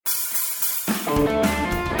Hello,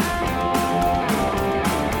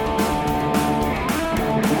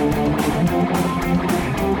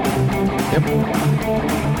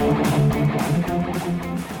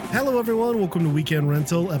 everyone. Welcome to Weekend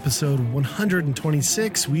Rental, episode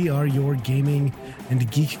 126. We are your gaming and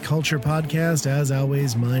geek culture podcast. As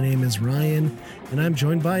always, my name is Ryan, and I'm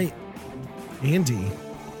joined by Andy.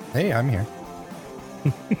 Hey, I'm here.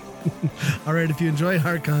 All right, if you enjoy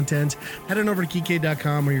our content, head on over to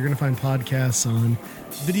geekade.com where you're going to find podcasts on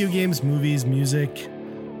video games, movies, music,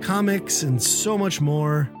 comics, and so much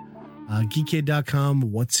more.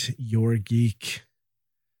 Geekade.com, what's your geek?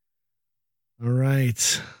 All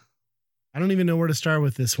right. I don't even know where to start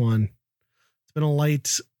with this one. It's been a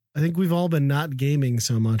light. I think we've all been not gaming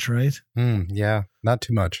so much, right? Yeah, not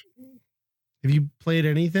too much. Have you played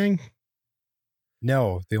anything?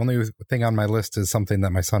 No, the only thing on my list is something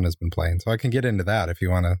that my son has been playing. So I can get into that if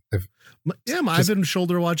you want to. I've been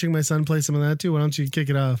shoulder watching my son play some of that too. Why don't you kick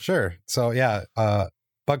it off? Sure. So yeah,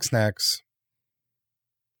 Bugsnax.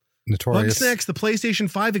 Notorious. Bugsnax, the PlayStation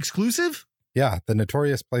 5 exclusive? Yeah, the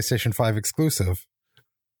notorious PlayStation 5 exclusive.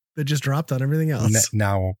 That just dropped on everything else.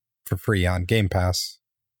 Now for free on Game Pass.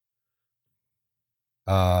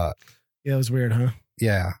 Yeah, it was weird, huh?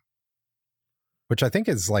 Yeah. Which I think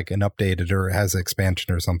is like an updated or has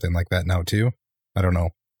expansion or something like that now too. I don't know.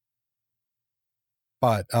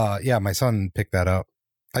 But yeah, my son picked that up.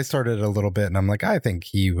 I started a little bit and I'm like, I think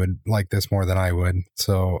he would like this more than I would.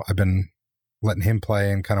 So I've been letting him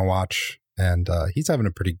play and kind of watch. And he's having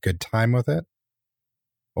a pretty good time with it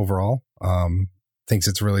overall. Thinks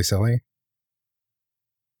it's really silly.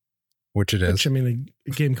 Which it is. Which, I mean,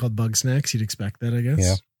 a game called Bugsnax, you'd expect that, I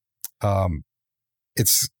guess. Yeah.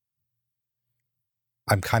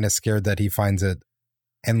 I'm kind of scared that he finds it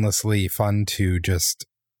endlessly fun to just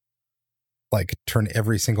like turn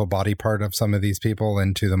every single body part of some of these people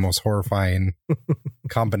into the most horrifying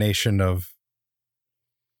combination of,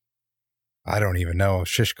 I don't even know,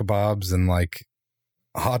 shish kebabs and like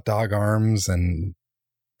hot dog arms and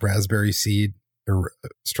raspberry seed or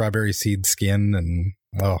strawberry seed skin. And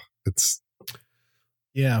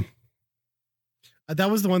yeah. That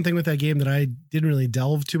was the one thing with that game that I didn't really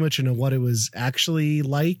delve too much into what it was actually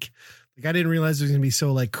like. Like I didn't realize it was going to be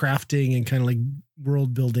so like crafting and kind of like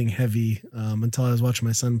world building heavy until I was watching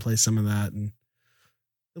my son play some of that. And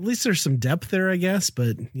at least there's some depth there, I guess.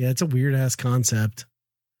 But yeah, it's a weird ass concept.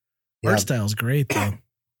 Yeah. Art style's great though.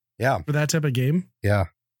 Yeah. For that type of game. Yeah.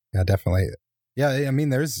 Yeah, definitely. Yeah. I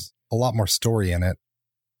mean, there's a lot more story in it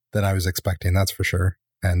than I was expecting. That's for sure.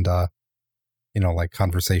 And, like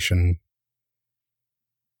conversation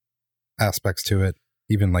aspects to it,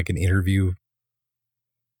 even like an interview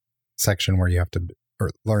section where you have to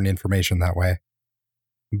learn information that way.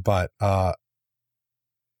 But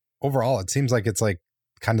overall, it seems like it's like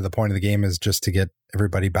kind of the point of the game is just to get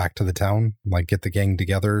everybody back to the town, like get the gang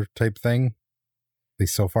together type thing. At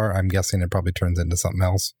least so far, I'm guessing it probably turns into something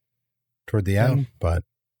else toward the end, but.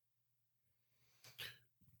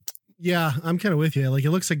 Yeah, I'm kind of with you. Like,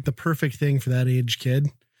 it looks like the perfect thing for that age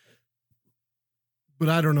kid. But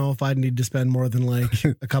I don't know if I'd need to spend more than like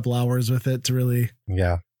a couple hours with it to really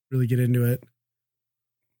get into it.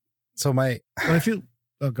 So I feel.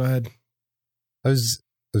 Oh, go ahead. I was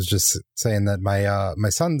just saying that my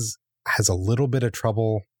son's has a little bit of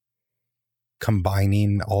trouble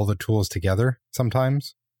combining all the tools together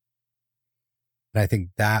sometimes. And I think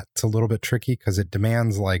that's a little bit tricky because it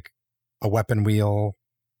demands like a weapon wheel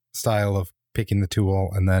style of picking the tool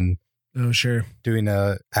and then doing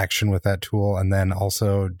a action with that tool and then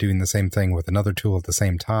also doing the same thing with another tool at the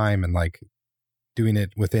same time and like doing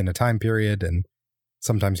it within a time period. And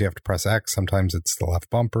sometimes you have to press X, sometimes it's the left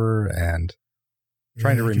bumper and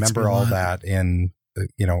trying to remember all that in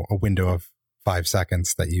a window of 5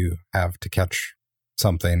 seconds that you have to catch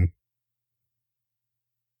something.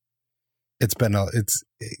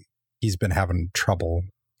 He's been having trouble,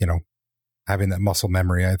 having that muscle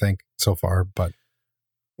memory, I think, so far. But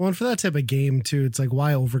well, and for that type of game too, it's like,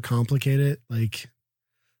 why overcomplicate it? Like,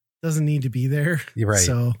 doesn't need to be there. You're right.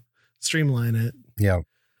 So streamline it. Yeah.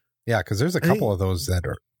 Yeah. Because there's a couple of those that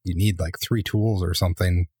you need like 3 tools or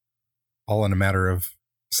something, all in a matter of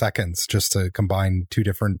seconds, just to combine 2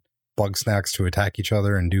 different Bugsnax to attack each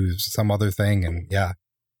other and do some other thing. And yeah.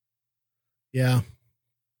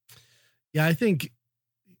 I think.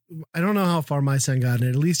 I don't know how far my son got in it,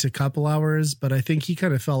 at least a couple hours, but I think he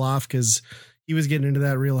kind of fell off because he was getting into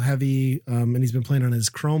that real heavy, and he's been playing on his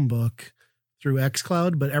Chromebook through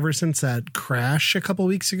xCloud. But ever since that crash a couple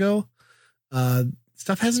weeks ago,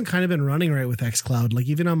 stuff hasn't kind of been running right with xCloud. Like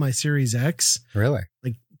even on my Series X, really,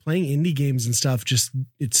 like playing indie games and stuff, just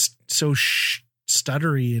it's so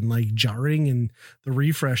stuttery and like jarring, and the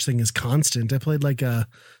refresh thing is constant. I played like a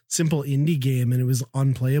simple indie game and it was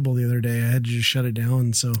unplayable the other day. I had to just shut it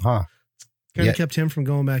down. So kind of kept him from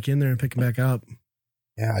going back in there and picking back up.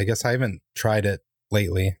 Yeah, I guess I haven't tried it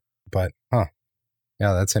lately, but yeah,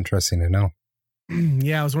 that's interesting to know.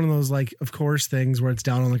 Yeah, it was one of those like, of course, things where it's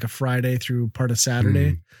down on like a Friday through part of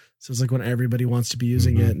Saturday. So it's like when everybody wants to be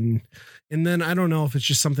using it. And then I don't know if it's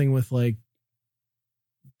just something with like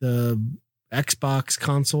the Xbox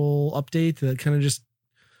console update that kind of just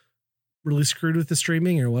really screwed with the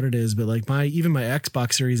streaming or what it is. But like even my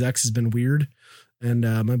Xbox Series X has been weird. And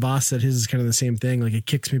my boss said his is kind of the same thing. Like it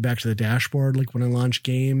kicks me back to the dashboard, like when I launch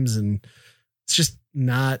games, and it's just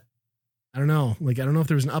not, I don't know. Like, I don't know if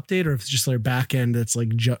there was an update or if it's just their back end that's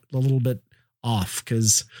like a little bit off,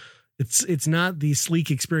 because it's not the sleek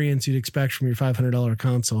experience you'd expect from your $500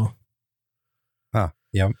 console.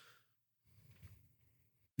 Yep.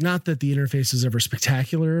 Not that the interface is ever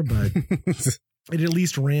spectacular, but it at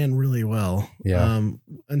least ran really well. Yeah.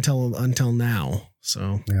 Until now.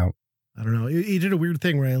 So yeah. I don't know. He did a weird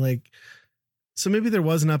thing where so maybe there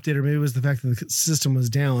was an update, or maybe it was the fact that the system was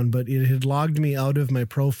down, but it had logged me out of my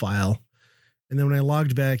profile. And then when I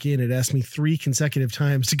logged back in, it asked me 3 consecutive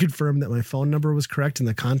times to confirm that my phone number was correct in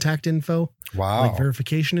the contact info. Wow. Like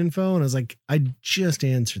verification info. And I was like, I just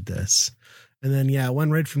answered this. And then, it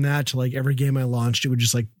went right from that to like every game I launched, it would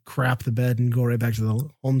just like crap the bed and go right back to the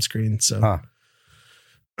home screen. So,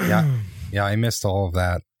 yeah, I missed all of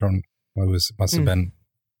that. Must have been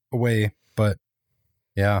away, but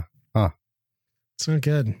yeah. It's not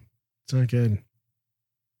good. It's not good.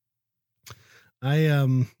 I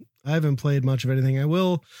haven't played much of anything. I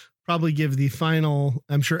will probably give the final.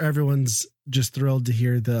 I'm sure everyone's just thrilled to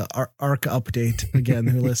hear the ARC update again,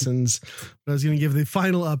 who listens. But I was going to give the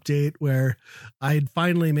final update where I had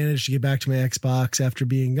finally managed to get back to my Xbox after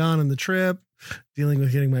being gone on the trip, dealing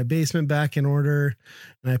with getting my basement back in order.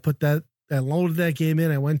 And I loaded that game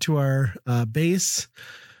in. I went to our base.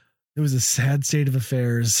 It was a sad state of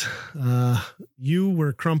affairs. You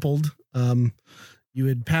were crumpled. You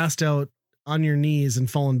had passed out on your knees and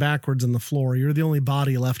fallen backwards on the floor. You're the only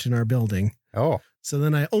body left in our building. Oh. So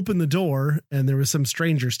then I opened the door and there was some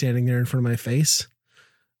stranger standing there in front of my face.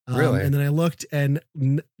 Really? And then I looked, and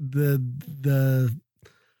the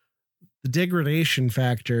degradation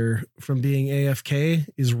factor from being AFK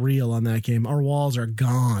is real on that game. Our walls are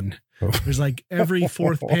gone. There's like every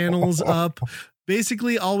 4th panel's up.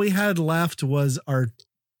 Basically, all we had left was our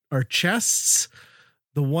chests,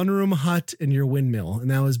 the one-room hut, and your windmill, and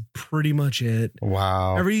that was pretty much it.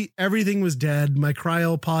 Wow. Everything was dead. My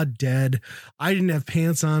cryopod dead. I didn't have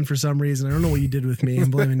pants on for some reason. I don't know what you did with me. I'm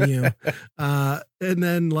blaming you. And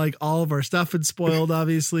then like all of our stuff had spoiled,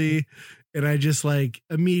 obviously, and I just like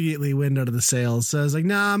immediately went out of the sails. So I was like,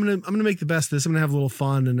 nah, I'm gonna make the best of this. I'm gonna have a little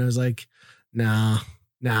fun. And I was like, nah,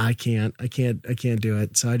 I can't do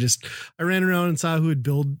it. So I ran around and saw who had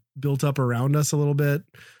built up around us a little bit.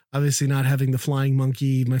 Obviously not having the flying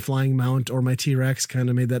monkey, my flying mount, or my T-Rex kind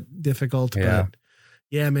of made that difficult. Yeah. But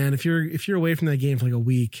yeah, man, if you're away from that game for like a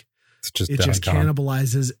week, it just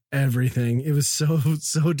cannibalizes everything. It was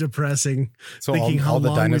so depressing. So all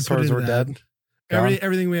the dinosaurs were dead?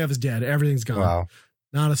 Everything we have is dead. Everything's gone. Wow.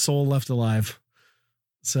 Not a soul left alive.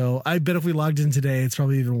 So I bet if we logged in today, it's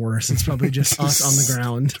probably even worse. It's probably just us on the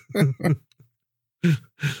ground.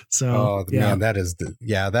 So, man, that is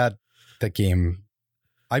that game.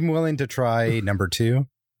 I'm willing to try number 2,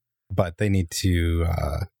 but they need to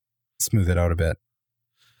smooth it out a bit.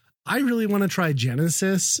 I really want to try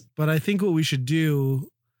Genesis, but I think what we should do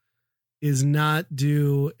is not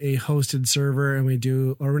do a hosted server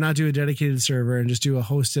or not do a dedicated server and just do a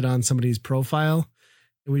hosted on somebody's profile.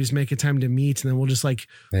 And we just make a time to meet, and then we'll just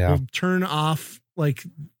we'll turn off like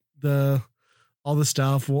all the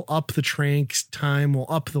stuff. We'll up the tranks time. We'll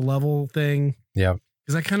up the level thing. Yeah.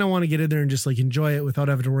 Because I kind of want to get in there and just like enjoy it without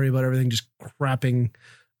having to worry about everything just crapping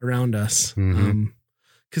around us.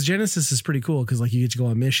 Because Genesis is pretty cool because like you get to go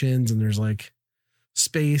on missions and there's like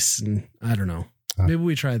space, and I don't know. Maybe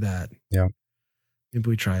we try that. Yeah. Maybe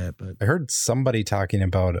we try it. But I heard somebody talking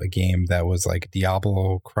about a game that was like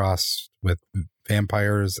Diablo crossed with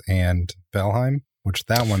vampires and Valheim, which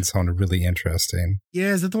that one sounded really interesting. Yeah.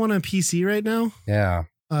 Is that the one on PC right now? Yeah.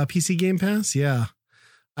 PC Game Pass? Yeah.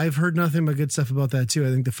 I've heard nothing but good stuff about that too. I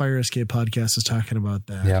think the Fire Escape podcast was talking about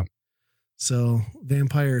that. Yeah. So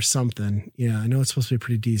Vampire something. Yeah. I know it's supposed to be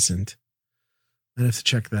pretty decent. I'd have to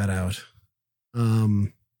check that out.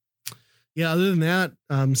 Yeah. Other than that,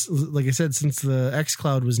 like I said, since the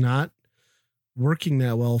xCloud was not working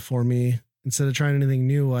that well for me, instead of trying anything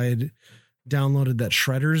new, I had downloaded that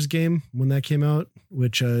Shredders game when that came out,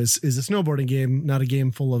 which is a snowboarding game, not a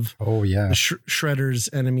game full of the Shredders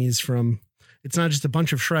enemies from. It's not just a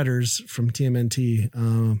bunch of Shredders from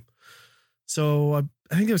TMNT. So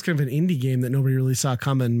I think it was kind of an indie game that nobody really saw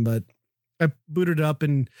coming, but I booted it up,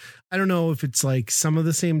 and I don't know if it's like some of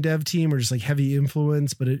the same dev team or just like heavy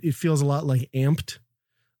influence, but it feels a lot like Amped.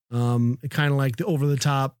 Kind of like the over the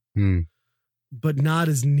top, but not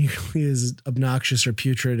as nearly as obnoxious or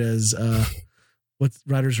putrid as what's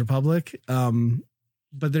Riders Republic.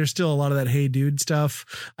 But there's still a lot of that hey dude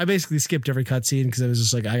stuff. I basically skipped every cutscene because I was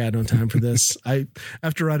just like, I got no time for this.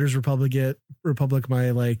 After Riders Republic,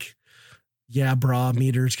 my like, yeah, bra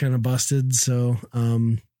meter's kind of busted. So,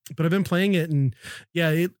 but I've been playing it, and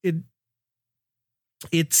yeah,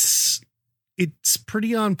 it's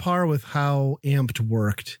pretty on par with how Amped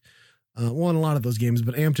worked. Well, in a lot of those games,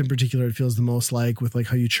 but Amped in particular, it feels the most like with like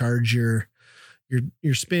how you charge your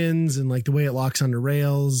spins and like the way it locks onto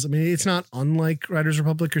rails. I mean, it's not unlike Riders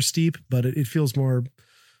Republic or Steep, but it feels more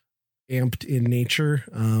Amped in nature.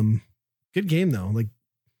 Good game though. Like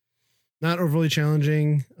not overly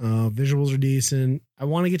challenging. Visuals are decent. I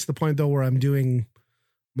want to get to the point though where I'm doing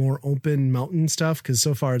more open mountain stuff, because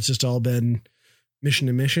so far it's just all been mission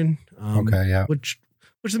to mission. Which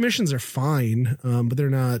the missions are fine, but they're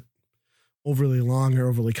not overly long or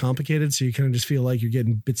overly complicated. So you kind of just feel like you're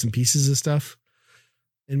getting bits and pieces of stuff.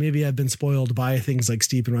 And maybe I've been spoiled by things like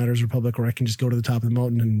Steep and Riders Republic, where I can just go to the top of the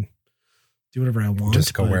mountain and do whatever I want.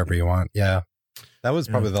 Just go wherever you want. Yeah. That was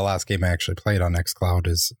probably the last game I actually played on xCloud,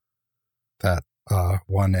 is that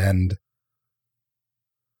one. And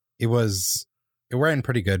it ran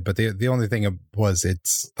pretty good, but the only thing was,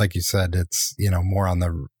 it's like you said, it's, more on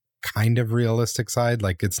the kind of realistic side.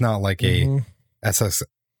 Like it's not like a SS,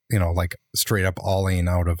 like straight up all-in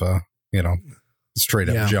out of a, straight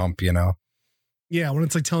up jump, Yeah, when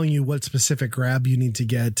it's like telling you what specific grab you need to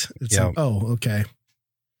get, it's like, oh, okay.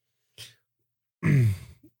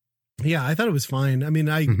 Yeah, I thought it was fine. I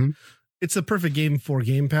mean, it's a perfect game for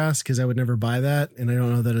Game Pass, because I would never buy that, and I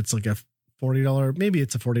don't know that it's like a $40. Maybe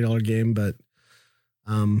it's a $40 game, but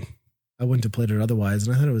I wouldn't have played it otherwise,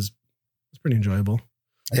 and I thought it was pretty enjoyable.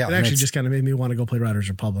 Yeah, it actually just kind of made me want to go play Riders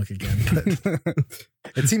Republic again. But.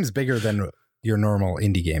 It seems bigger than your normal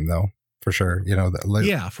indie game, though. For sure.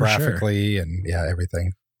 For graphically sure. And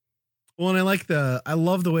everything. Well, and I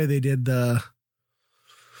love the way they did the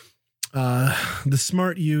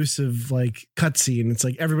smart use of like cutscene. It's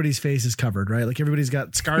like everybody's face is covered, right? Like everybody's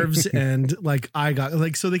got scarves and like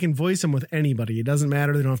so they can voice them with anybody. It doesn't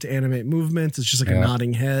matter. They don't have to animate movements. It's just like a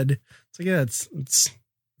nodding head. It's like, it's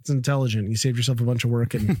intelligent. You saved yourself a bunch of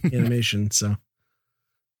work in animation. So,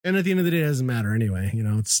 and at the end of the day, it doesn't matter anyway.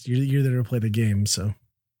 It's you're there to play the game. So,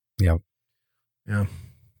 yeah.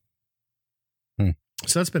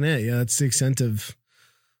 So that's been it. Yeah, that's the extent of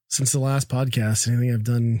since the last podcast. Anything I've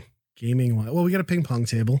done gaming. Well, we got a ping pong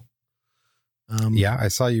table. I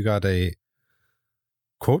saw you got a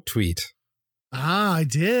quote tweet. I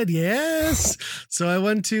did. Yes. So I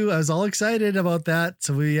was all excited about that.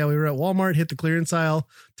 So we were at Walmart, hit the clearance aisle,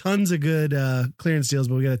 tons of good clearance deals,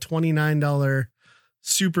 but we got a $29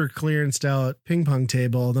 super clearanced out ping pong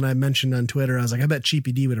table. Then I mentioned on Twitter, I was like, I bet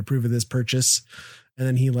Cheapy D would approve of this purchase. And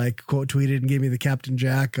then he like quote tweeted and gave me the Captain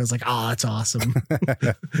Jack. I was like, that's awesome.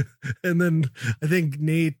 And then I think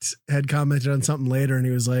Nate had commented on something later, and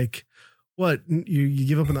he was like, what, you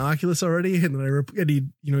give up on the Oculus already? And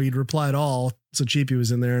then he'd replied all. So Cheapy was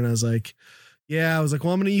in there, and I was like, yeah, I was like,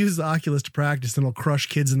 well, I'm going to use the Oculus to practice, then I'll crush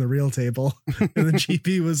kids in the real table. And then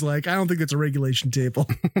Cheapy was like, I don't think it's a regulation table.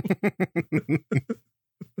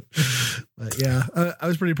 But yeah, I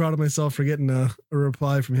was pretty proud of myself for getting a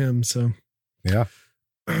reply from him. So yeah,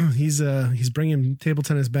 he's bringing table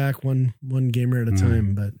tennis back one gamer at a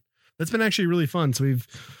time, but that's been actually really fun. So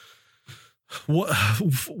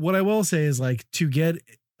what I will say is like to get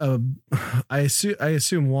I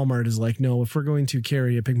assume Walmart is like, no, if we're going to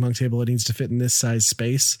carry a ping pong table, it needs to fit in this size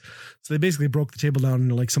space. So they basically broke the table down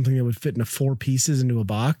into like something that would fit into 4 pieces into a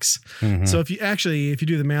box. So if you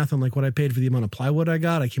do the math on like what I paid for the amount of plywood I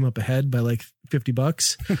got, I came up ahead by like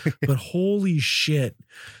 $50, but holy shit,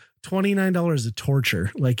 $29 is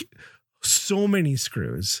torture. Like so many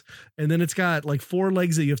screws. And then it's got like 4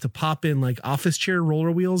 legs that you have to pop in like office chair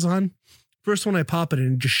roller wheels on. First one I pop it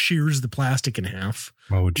in, it just shears the plastic in half.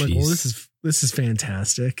 Oh, geez. Like, well, this is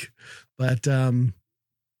fantastic. But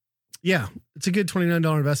yeah, it's a good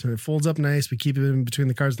 $29 investment. It folds up nice. We keep it in between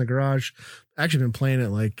the cars in the garage. Actually been playing it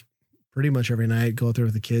like pretty much every night. Go out there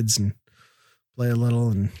with the kids and play a little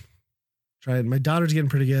and try it. My daughter's getting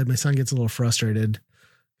pretty good. My son gets a little frustrated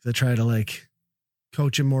because I try to like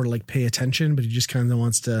coach him more to like pay attention, but he just kind of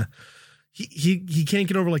wants to, he can't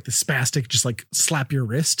get over like the spastic, just like slap your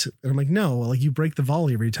wrist. And I'm like, no, like you break the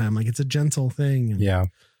volley every time. Like it's a gentle thing. And Yeah.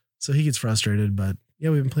 so he gets frustrated, but yeah,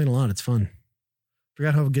 we've been playing a lot. It's fun.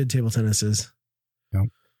 Forgot how good table tennis is. Yep.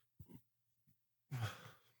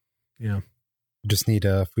 Yeah. You just need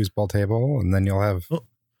a foosball table, and then you'll have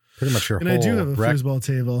pretty much your and whole I do have a foosball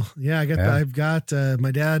table. Yeah, I've got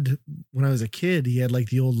my dad, when I was a kid, he had like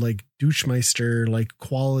the old like Duschmeister, like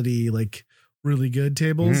quality, like really good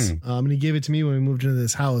tables. And he gave it to me when we moved into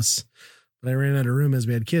this house. But I ran out of room as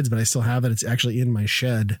we had kids, but I still have it. It's actually in my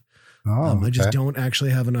shed. I just don't actually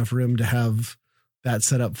have enough room to have that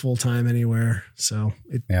set up full time anywhere. So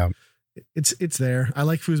it's there. I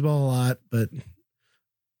like foosball a lot, but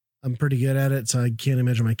I'm pretty good at it. So I can't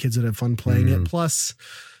imagine my kids would have fun playing it. Plus,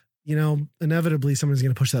 you know, inevitably someone's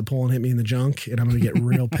going to push that pole and hit me in the junk, and I'm going to get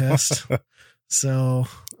real pissed. So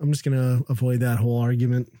I'm just going to avoid that whole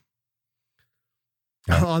argument.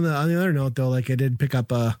 Yeah. On the other note, though, like I did pick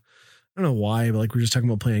up I don't know why, but like we were just talking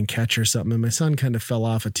about playing catch or something, and my son kind of fell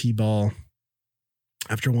off a T-ball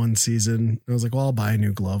after one season. I was like, well, I'll buy a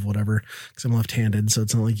new glove, whatever, because I'm left-handed, so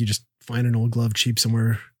it's not like you just find an old glove cheap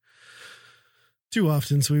somewhere too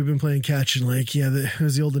often. So we've been playing catch, and like, it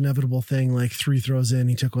was the old inevitable thing, like 3 throws in,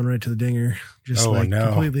 he took one right to the dinger, just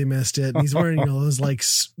completely missed it. And he's wearing, you know,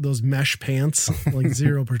 those mesh pants, like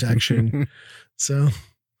zero protection. So,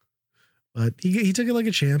 but he took it like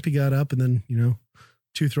a champ. He got up, and then, you know,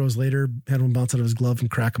 2 throws later, had one bounce out of his glove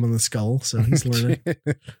and crack him on the skull. So he's learning.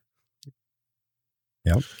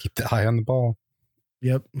 Yep. Keep the eye on the ball.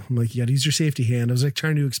 Yep. I'm like, you got to use your safety hand. I was like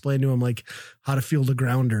trying to explain to him like how to field a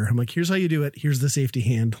grounder. I'm like, here's how you do it. Here's the safety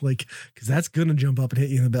hand. Like, cause that's going to jump up and hit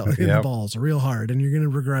you in the balls real hard, and you're going to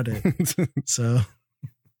regret it. So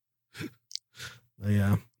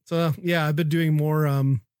yeah. So yeah, I've been doing more,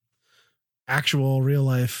 actual real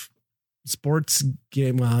life sports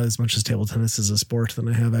game. Well, as much as table tennis is a sport than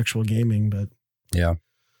I have actual gaming, but yeah.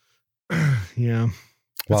 Yeah.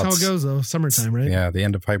 That's how it goes though. Summertime, right? Yeah. The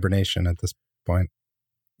end of hibernation at this point.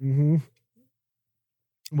 Mm-hmm.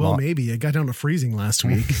 Well, maybe it got down to freezing last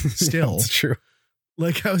week. Still, that's true.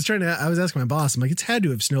 Like I was asking my boss, I'm like, it's had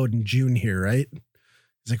to have snowed in June here, right?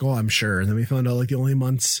 He's like, oh, I'm sure. And then we found out like the only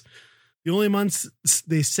months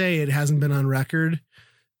they say it hasn't been on record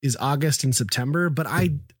is August and September. But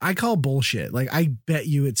I call bullshit. Like I bet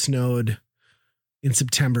you it snowed in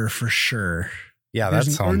September for sure. Yeah, that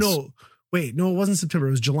sounds. No, it wasn't September.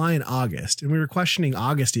 It was July and August, and we were questioning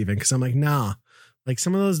August even because I'm like, nah. Like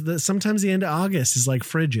some of those, sometimes the end of August is like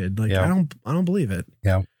frigid. Like I don't believe it.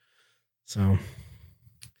 Yeah. So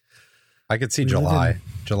I could see July.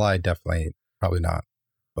 July definitely, probably not.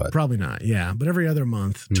 But probably not. Yeah, but every other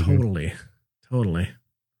month, totally.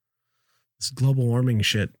 This global warming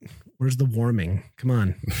shit. Where's the warming? Come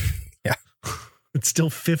on. Yeah. It's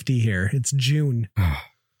still 50 here. It's June.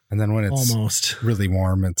 And then when it's almost really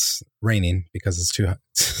warm, it's raining because it's too hot.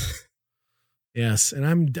 Yes,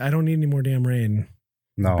 and I don't need any more damn rain.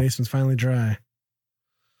 No. The basement's finally dry.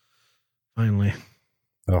 Finally.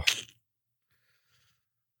 Oh.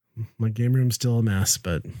 My game room's still a mess,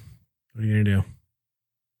 but what are you gonna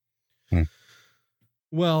do?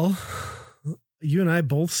 Well, you and I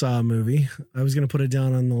both saw a movie. I was gonna put it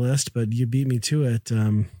down on the list, but you beat me to it.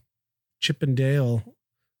 Chip and Dale.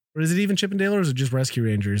 Or is it even Chip and Dale, or is it just Rescue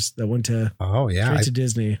Rangers that went to straight to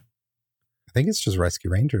Disney? I think it's just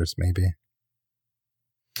Rescue Rangers, maybe.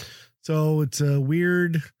 So it's a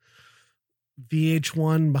weird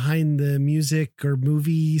VH1 behind the music or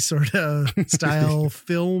movie sort of style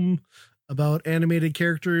film about animated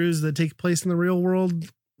characters that take place in the real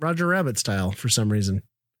world, Roger Rabbit style for some reason.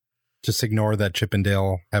 Just ignore that Chip and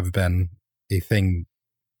Dale have been a thing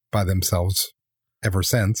by themselves ever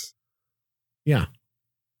since. Yeah.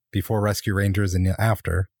 Before Rescue Rangers and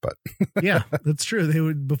after, but yeah, that's true. They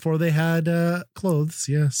would before they had clothes.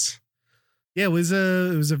 Yes. Yeah, it was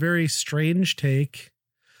a very strange take.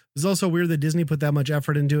 It was also weird that Disney put that much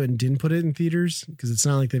effort into it and didn't put it in theaters, because it's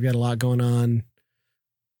not like they've got a lot going on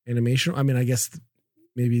animation. I mean, I guess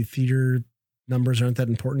maybe theater numbers aren't that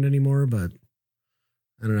important anymore, but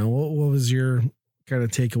I don't know. What was your kind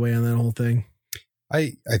of takeaway on that whole thing?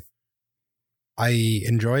 I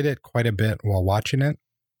enjoyed it quite a bit while watching it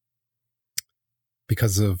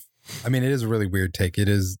because of, I mean, it is a really weird take. It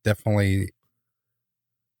is definitely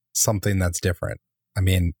something that's different. I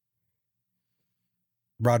mean,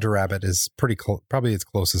 Roger Rabbit is probably its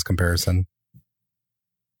closest comparison,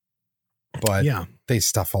 but yeah, they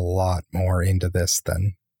stuff a lot more into this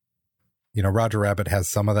than, you know, Roger Rabbit has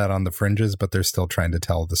some of that on the fringes, but they're still trying to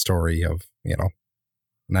tell the story of, you know,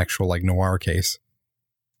 an actual like noir case.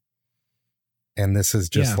 And this is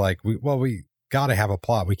just like, got to have a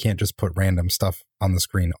plot. We can't just put random stuff on the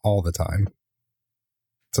screen all the time.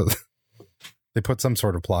 So they put some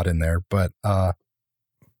sort of plot in there, but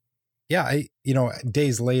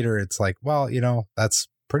days later, it's like, well, that's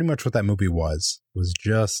pretty much what that movie was. It was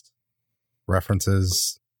just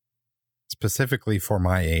references specifically for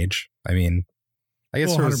my age. I mean, I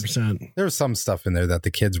guess 100%. There was some stuff in there that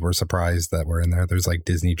the kids were surprised that were in there. There's like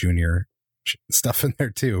Disney Junior stuff in there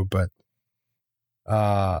too, but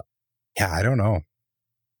I don't know.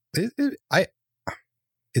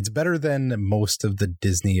 It's better than most of the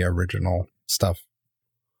Disney original stuff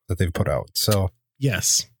that they've put out. So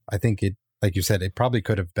yes, I think it, like you said, it probably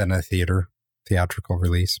could have been a theatrical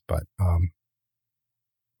release, but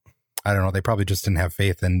I don't know. They probably just didn't have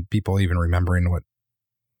faith in people even remembering what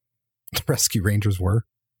Rescue Rangers were.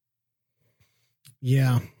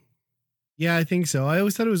 Yeah, I think so. I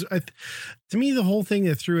always thought it was. To me, the whole thing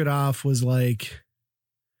that threw it off was like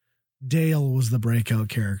Dale was the breakout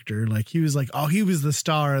character. Like he was the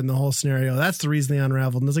star in the whole scenario. That's the reason they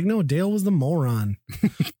unraveled. And it's like, no, Dale was the moron.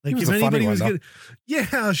 Like if anybody was gonna,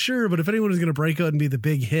 yeah, sure, but if anyone was gonna break out and be the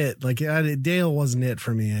big hit, like Dale wasn't it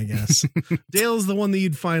for me. I guess Dale's the one that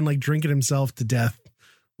you'd find like drinking himself to death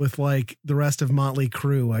with like the rest of Motley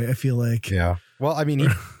Crue. I feel like. Yeah. Well, I mean,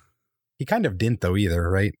 he kind of didn't though either,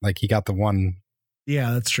 right? Like he got the one.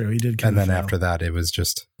 Yeah, that's true. He did. And then after that, he was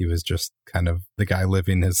just kind of the guy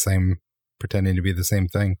living pretending to be the same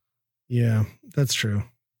thing. Yeah, that's true.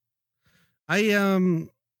 I don't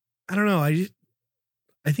know. I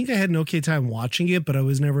think I had an okay time watching it, but I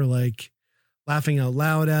was never like laughing out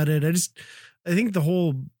loud at it. I think the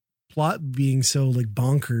whole plot being so like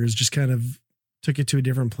bonkers just kind of took it to a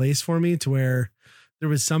different place for me, to where there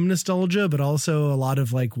was some nostalgia, but also a lot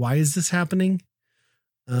of like, why is this happening?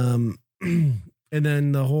 And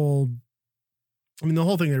then the whole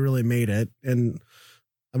thing that really made it, and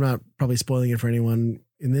I'm not probably spoiling it for anyone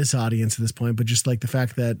in this audience at this point, but just like the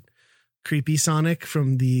fact that creepy Sonic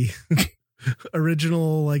from the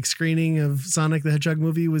original like screening of Sonic the Hedgehog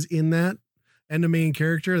movie was in that, and the main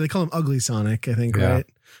character. They call him Ugly Sonic, I think, right?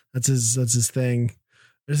 That's his thing.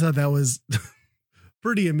 I just thought that was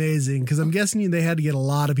pretty amazing, because I'm guessing they had to get a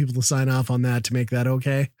lot of people to sign off on that to make that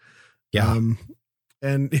okay. Yeah.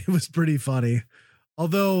 And it was pretty funny.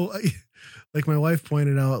 Although, like my wife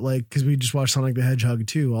pointed out, like, because we just watched Sonic the Hedgehog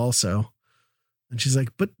 2 also. And she's like,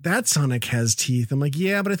 but that Sonic has teeth. I'm like,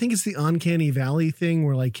 yeah, but I think it's the Uncanny Valley thing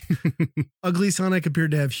where like Ugly Sonic appeared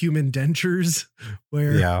to have human dentures,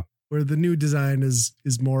 where the new design is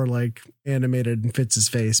more like animated and fits his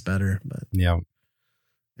face better. But yeah.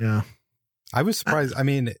 I was surprised. I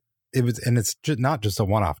mean, it's not just a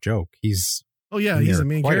one-off joke. He's a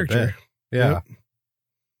main character. Yeah. Yep.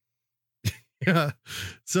 Yeah.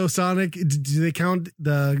 So Sonic, do they count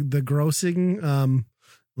the grossing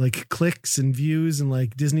like clicks and views and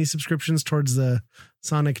like Disney subscriptions towards the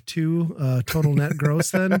Sonic 2 total net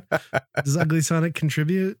gross then? Does Ugly Sonic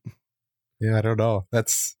contribute? Yeah, I don't know.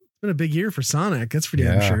 It's been a big year for Sonic. That's for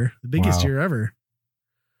damn sure. The biggest year ever.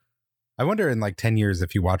 I wonder in like 10 years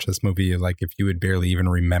if you watch this movie, like if you would barely even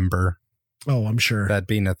remember. Oh, I'm sure. That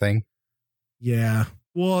being a thing. Yeah.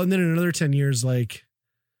 Well, and then in another 10 years, like,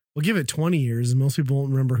 we'll give it 20 years and most people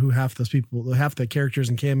won't remember who half the characters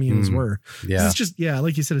and cameos were. Yeah. It's just,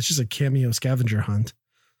 like you said, it's just a cameo scavenger hunt.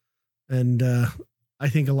 And I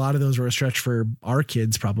think a lot of those were a stretch for our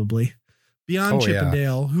kids, probably. Beyond Chip and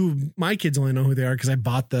Dale, who my kids only know who they are because I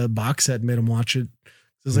bought the box set and made them watch it. So I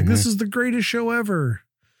was like, this is the greatest show ever.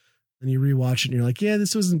 And you rewatch it and you're like, yeah,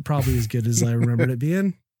 this wasn't probably as good as I remembered it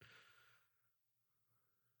being.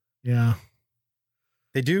 Yeah.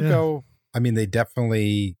 They do go, I mean,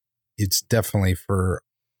 it's definitely for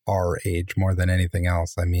our age more than anything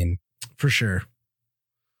else. I mean, for sure.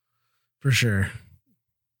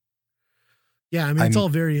 Yeah. I mean, it's all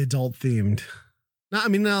very adult themed. Not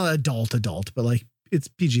adult, but like it's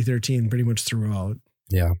PG-13 pretty much throughout.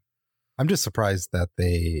 Yeah. I'm just surprised that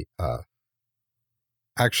they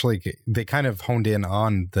they kind of honed in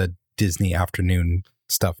on the Disney afternoon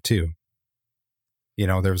stuff too. You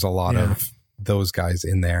know, there's a lot of those guys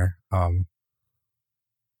in there. I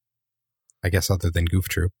guess other than Goof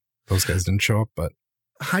Troop, those guys didn't show up, but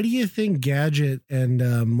how do you think Gadget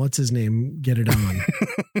and what's his name get it on?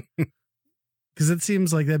 Because it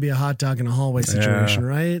seems like that'd be a hot dog in a hallway situation,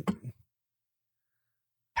 right?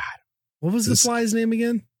 What was the fly's name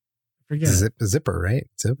again? I forget. Zipper, right?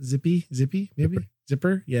 Zippy, maybe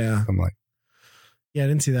Zipper. Yeah, I'm like, I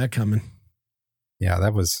didn't see that coming. Yeah,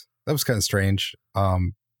 that was kind of strange. A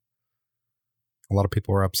lot of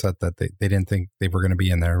people were upset that they didn't think they were going to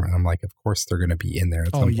be in there. And I'm like, of course they're going to be in there.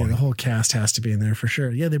 At some point. The whole cast has to be in there for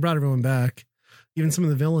sure. Yeah, they brought everyone back. even some of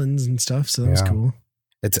the villains and stuff. So that was cool.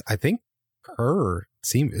 I think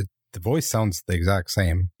the voice sounds the exact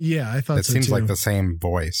same. Yeah, I thought it so seems too. like the same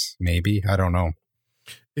voice, maybe. I don't know.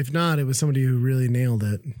 If not, it was somebody who really nailed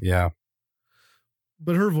it. Yeah.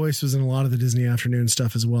 But her voice was in a lot of the Disney Afternoon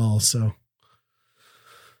stuff as well. So,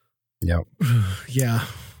 yeah. Yeah.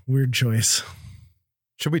 Weird choice.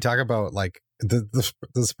 Should we talk about like the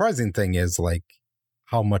surprising thing is like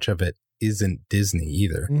how much of it isn't Disney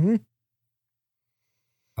either. Mm-hmm.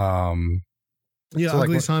 Yeah, so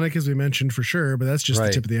Ugly like, Sonic, as we mentioned, for sure, but that's just the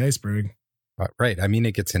tip of the iceberg. Right. I mean,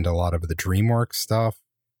 it gets into a lot of the DreamWorks stuff,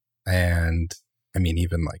 and I mean,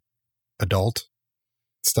 even like adult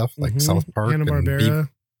stuff like South Park Hanna-Barbera. and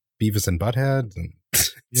Beavis and Butthead. And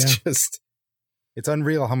it's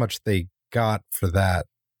unreal how much they got for that.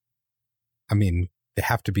 I mean, they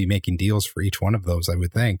have to be making deals for each one of those, I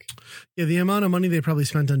would think. Yeah, the amount of money they probably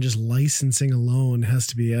spent on just licensing alone has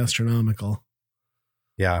to be astronomical.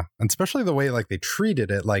 Yeah, and especially the way like they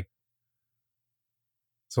treated it, like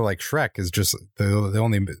so like Shrek is just the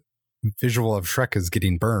only visual of Shrek is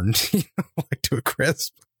getting burned, like to a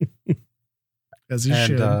crisp. As he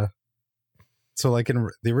should. So like in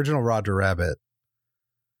the original Roger Rabbit,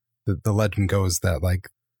 the legend goes that like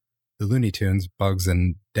the Looney Tunes, Bugs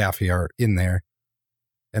and Daffy are in there,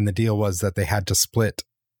 and the deal was that they had to split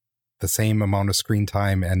the same amount of screen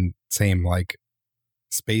time and same like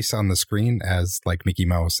space on the screen as like Mickey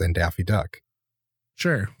Mouse and Daffy Duck.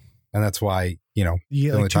 Sure. And that's why, you know,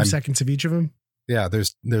 you get like 2 seconds of each of them. Yeah,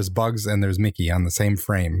 there's Bugs and there's Mickey on the same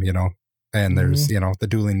frame, you know, and there's, you know, the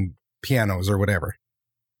dueling pianos or whatever.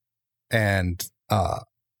 And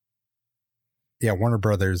Warner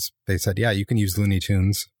Brothers, they said, yeah, you can use Looney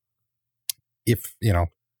Tunes if, you know,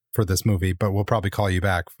 for this movie, but we'll probably call you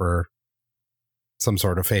back for some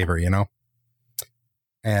sort of favor, you know.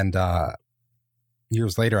 And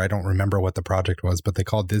years later, I don't remember what the project was, but they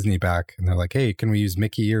called Disney back and they're like, hey, can we use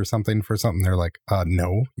Mickey or something for something? They're like,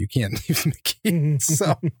 no, you can't use Mickey.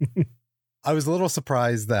 So I was a little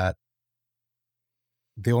surprised that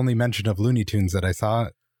the only mention of Looney Tunes that I saw,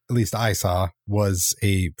 at least I saw, was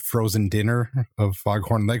a frozen dinner of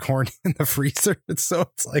Foghorn Leghorn in the freezer. So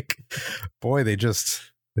it's like, boy, they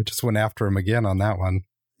just went after him again on that one.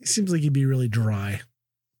 It seems like he'd be really dry.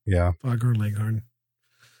 Yeah. Foghorn Leghorn.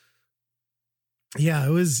 Yeah, it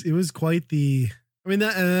was quite the, I mean,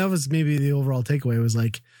 that was maybe the overall takeaway was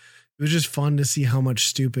like, it was just fun to see how much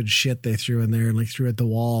stupid shit they threw in there and like threw at the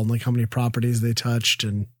wall and like how many properties they touched.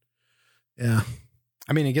 And yeah.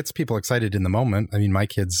 I mean, it gets people excited in the moment. I mean, my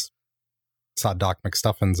kids saw Doc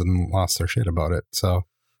McStuffins and lost their shit about it. So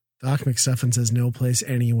Doc McStuffins has no place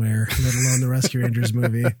anywhere, let alone the Rescue Rangers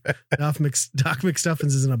movie. Doc McStuffins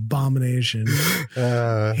is an abomination.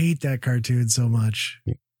 I hate that cartoon so much.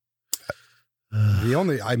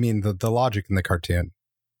 The logic in the cartoon.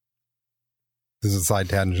 This is a side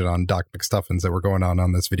tangent on Doc McStuffins that we're going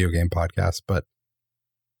on this video game podcast, but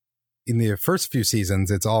in the first few seasons,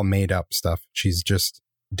 it's all made up stuff. She's just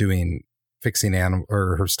fixing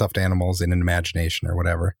her stuffed animals in an imagination or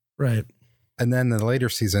whatever. Right. And then the later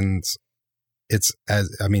seasons,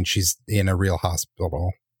 she's in a real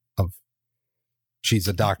hospital. She's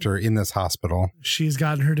a doctor in this hospital. She's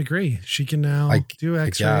gotten her degree. She can now do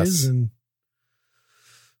x-rays and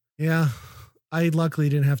yeah. I luckily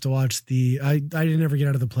didn't have to watch I didn't ever get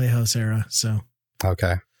out of the Playhouse era. So.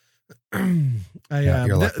 Okay.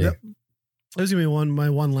 You're lucky. That was gonna be my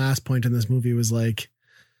one last point in this movie was like,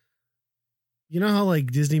 you know how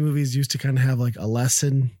like Disney movies used to kind of have like a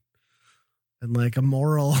lesson and like a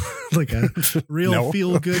moral, like a real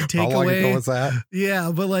feel good takeaway. How long ago was that?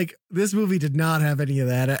 Yeah, but like this movie did not have any of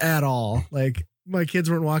that at all. Like my kids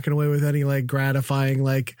weren't walking away with any like gratifying,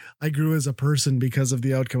 like I grew as a person because of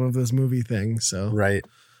the outcome of this movie thing. So right.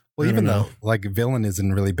 Well, even though like villain is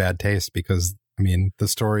in really bad taste because I mean the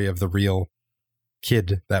story of the real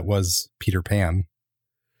kid that was Peter Pan,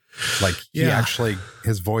 like he actually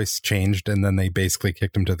his voice changed and then they basically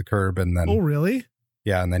kicked him to the curb and then really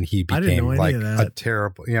and then he became like a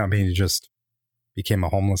terrible I mean he just became a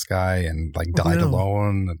homeless guy and like died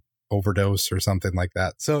alone, overdose or something like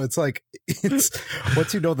that. So it's like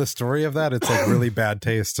once you know the story of that, it's like really bad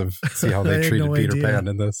taste of see how they treated Peter Pan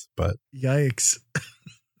in this. But yikes.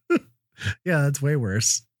 Yeah, that's way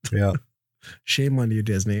worse. Yeah. Shame on you,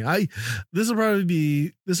 Disney. This will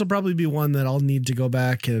probably be one that I'll need to go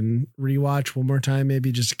back and rewatch one more time,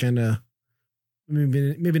 maybe just to kind of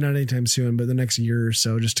maybe not anytime soon, but the next year or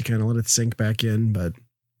so, just to kind of let it sink back in. But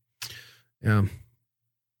yeah,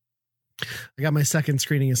 I got my second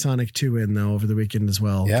screening of Sonic 2 in though over the weekend as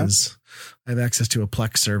well because I have access to a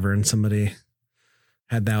Plex server and somebody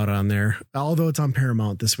had that on there. Although it's on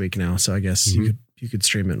Paramount this week now, so I guess you could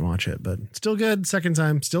stream it and watch it. But still good. Second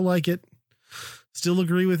time, still like it. Still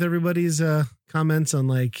agree with everybody's comments on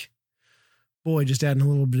like, boy, just adding a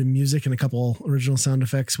little bit of music and a couple original sound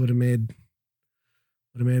effects would have made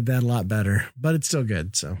that a lot better. But it's still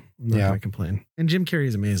good, so I'm not going to complain. And Jim Carrey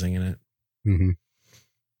is amazing in it. Mm-hmm.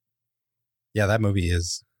 Yeah, that movie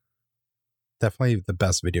is definitely the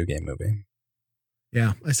best video game movie.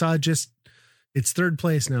 Yeah, I saw it it's third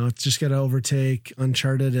place now. It's just got to overtake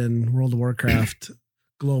Uncharted and World of Warcraft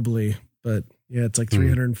globally. But yeah, it's like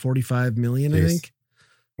 345 million, I think.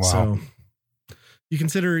 Wow. So you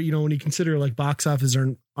consider, when you consider like box office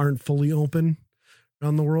aren't fully open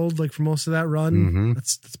around the world, like for most of that run,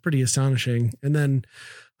 that's pretty astonishing. And then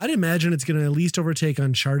I'd imagine it's going to at least overtake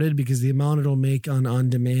Uncharted because the amount it'll make on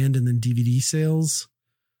demand and then DVD sales.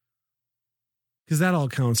 Because that all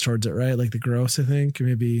counts towards it, right? Like the gross, I think, or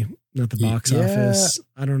maybe not the box office.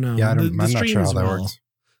 I don't know. Yeah, I'm not sure how that works.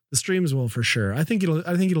 The streams will for sure. I think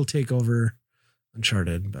it'll take over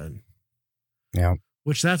Uncharted, but yeah,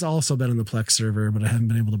 which that's also been on the Plex server, but I haven't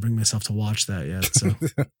been able to bring myself to watch that yet. So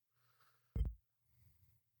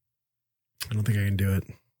I don't think I can do it.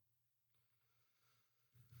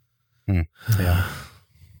 Yeah.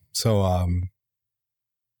 So,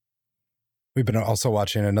 we've been also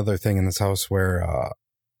watching another thing in this house where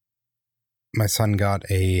my son got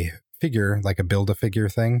a figure, like a Build-A-Figure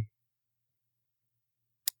thing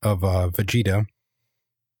of Vegeta.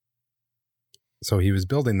 So he was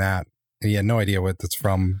building that. He had no idea what that's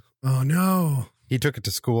from. Oh, no. He took it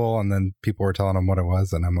to school, and then people were telling him what it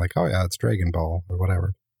was, and I'm like, oh, yeah, it's Dragon Ball or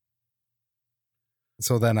whatever.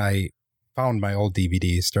 So then I found my old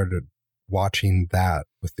DVD, started watching that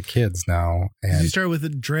with the kids now. And did you start with the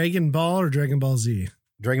Dragon Ball or Dragon Ball Z?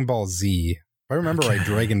 Dragon Ball Z. If I remember right,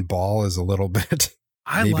 Dragon Ball is a little bit.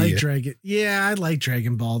 I like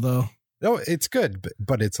Dragon Ball though. No, it's good,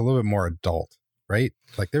 but it's a little bit more adult, right?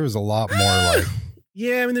 Like there was a lot more like.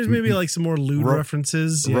 Yeah, I mean, there's maybe like some more lewd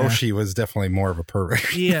references. Yeah. Roshi was definitely more of a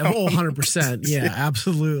pervert. Yeah, 100%. Yeah,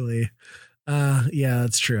 absolutely. Yeah,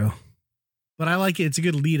 that's true. But I like it. It's a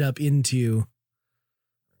good lead up into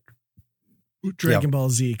Dragon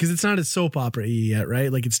Ball Z because it's not a soap opera yet,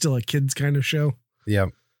 right? Like it's still a kids kind of show. Yep.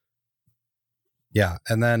 Yeah.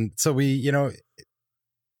 And then, so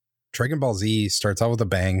Dragon Ball Z starts out with a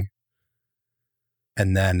bang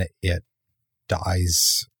and then it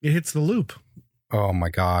dies. It hits the loop. Oh my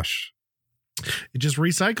gosh. It just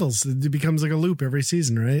recycles. It becomes like a loop every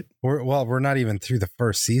season, right? We're not even through the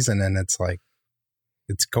first season and it's like,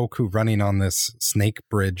 it's Goku running on this snake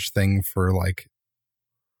bridge thing for like,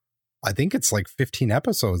 I think it's like 15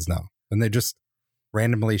 episodes now. And they just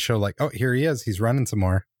randomly show like, oh, here he is. He's running some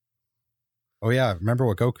more. Oh yeah. Remember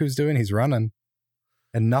what Goku's doing? He's running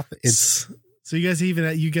and nothing. It's so you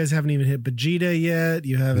guys haven't even hit Vegeta yet.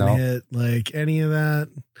 You haven't hit like any of that.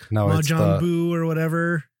 No, Majin Buu or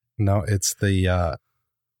whatever. No, it's the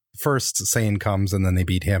first Saiyan comes and then they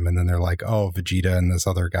beat him. And then they're like, oh, Vegeta and this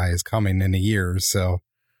other guy is coming in a year. So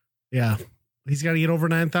yeah, he's got to get over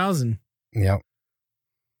 9,000. Yep.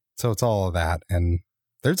 So it's all of that. And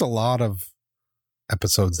there's a lot of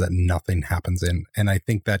episodes that nothing happens in. And I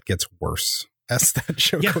think that gets worse as that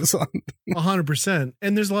show goes on. 100%.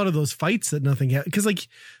 And there's a lot of those fights that nothing happens. Because like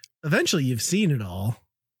eventually you've seen it all.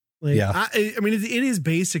 Like, yeah. I mean, it is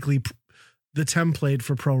basically the template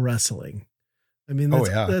for pro wrestling. I mean,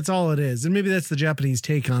 that's all it is. And maybe that's the Japanese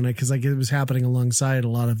take on it. Cause like it was happening alongside a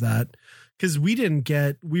lot of that. Cause we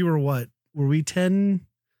were what? Were we 10?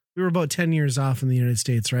 We were about 10 years off in the United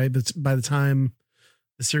States, right? But by the time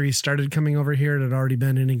the series started coming over here, it had already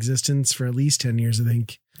been in existence for at least 10 years, I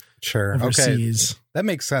think. Sure. Overseas. Okay. That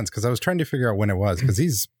makes sense because I was trying to figure out when it was because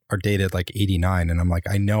these are dated like 89. And I'm like,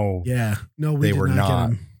 I know. Yeah. No, they were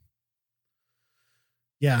not.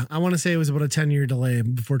 Yeah. I want to say it was about a 10-year delay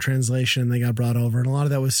before translation. They got brought over. And a lot of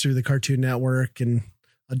that was through the Cartoon Network and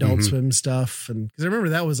Adult Swim stuff. And because I remember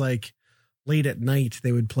that was like, late at night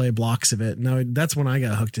they would play blocks of it. Now that's when I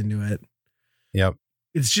got hooked into it. Yep.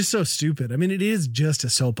 It's just so stupid. I mean, it is just a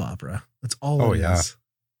soap opera. That's all it is.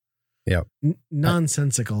 Yep.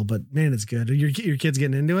 Nonsensical, but man, it's good. Are your kids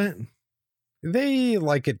getting into it? They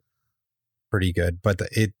like it pretty good, but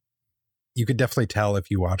you could definitely tell if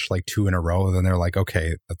you watch like 2 in a row, then they're like,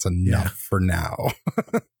 okay, that's enough for now.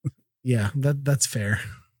 Yeah, that's fair.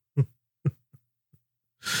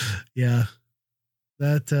 Yeah.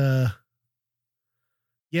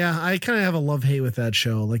 Yeah, I kind of have a love-hate with that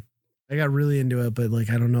show. Like, I got really into it, but like,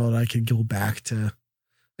 I don't know that I could go back to.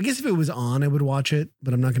 I guess if it was on, I would watch it,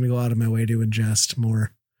 but I'm not going to go out of my way to ingest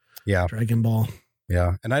more. Yeah, Dragon Ball.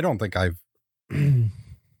 Yeah, and I don't think I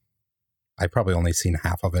I probably only seen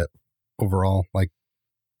half of it overall. Like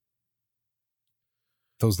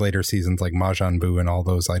those later seasons, like Majin Buu and all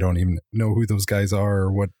those, I don't even know who those guys are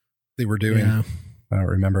or what they were doing. Yeah. I don't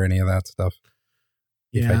remember any of that stuff.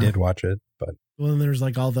 If I did watch it, but well, and there's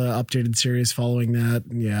like all the updated series following that.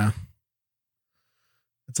 Yeah,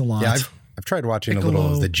 it's a lot. Yeah, I've tried watching a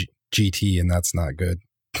little of the GT, and that's not good.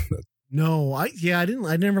 No, I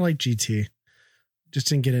never liked GT. Just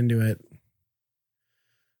didn't get into it.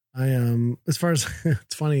 As far as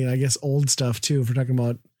it's funny, I guess old stuff too. If we're talking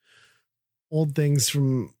about old things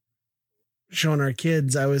from showing our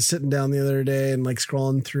kids, I was sitting down the other day and like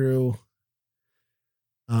scrolling through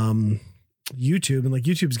YouTube, and like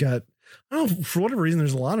YouTube's got, I don't know, for whatever reason,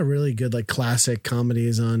 there's a lot of really good like classic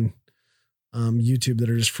comedies on YouTube that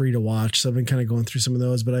are just free to watch. So I've been kind of going through some of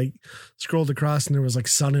those, but I scrolled across and there was like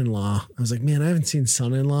Son-in-Law. I was like, man, I haven't seen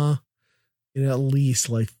Son-in-Law in at least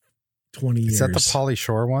like 20 years. Is that the Pauly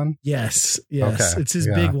Shore one? Yes. Okay. It's his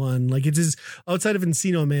big one. Like it's his, outside of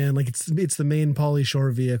Encino Man, like it's the main Pauly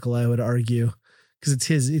Shore vehicle, I would argue, because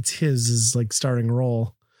it's his like starring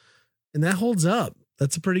role, and that holds up.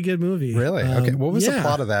 That's a pretty good movie. Really? Okay. What was the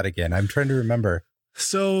plot of that again? I'm trying to remember.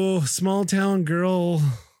 So small town girl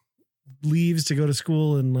leaves to go to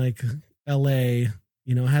school in like LA,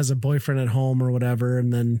 has a boyfriend at home or whatever.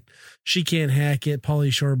 And then she can't hack it.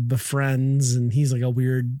 Pauly Shore befriends, and he's like a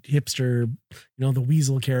weird hipster, the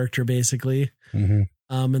Weasel character basically. Mm-hmm.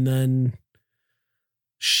 And then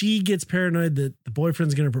she gets paranoid that the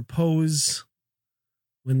boyfriend's going to propose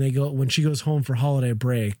when she goes home for holiday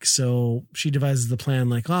break. So she devises the plan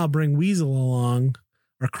like, I'll bring Weasel along,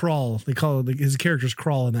 or Crawl. They call it, his character's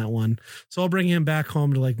Crawl in that one. So I'll bring him back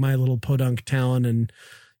home to like my little podunk town, and,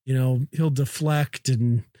 he'll deflect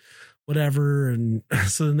and whatever. And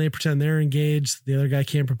so then they pretend they're engaged. The other guy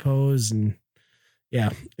can't propose. And yeah,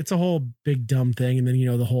 it's a whole big dumb thing. And then,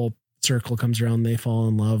 the whole circle comes around and they fall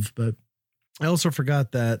in love. But I also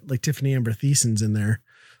forgot that like Tiffany Amber Thiessen's in there.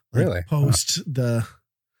 Like, really? Post the,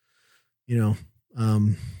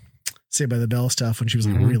 Saved by the Bell stuff when she was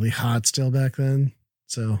like really hot still back then.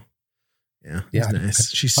 So yeah, it's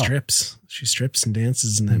nice. She strips and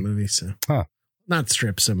dances in that movie. So not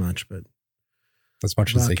strips so much, but as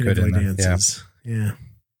much as they could in dances. Yeah.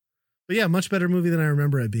 But yeah, much better movie than I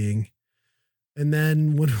remember it being. And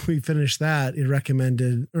then when we finished that, it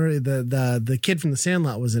recommended, or the kid from The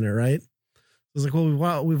Sandlot was in it, right? I was like,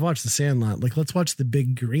 well, we've watched The Sandlot. Like, let's watch The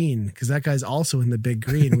Big Green, because that guy's also in The Big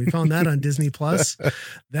Green. We found that on Disney Plus.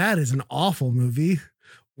 That is an awful movie,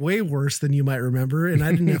 way worse than you might remember. And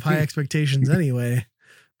I didn't have high expectations anyway,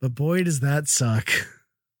 but boy, does that suck.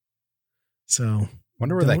 So,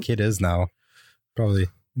 wonder where that kid is now. Probably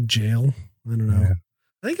jail. I don't know. Yeah.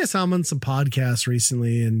 I think I saw him on some podcasts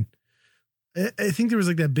recently, and I think there was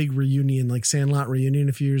like that big reunion, like Sandlot reunion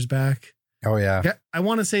a few years back. Oh yeah. I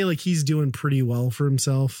want to say like he's doing pretty well for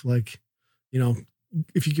himself. Like,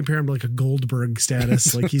 if you compare him to like a Goldberg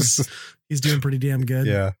status, like he's doing pretty damn good.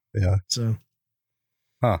 Yeah. Yeah. So.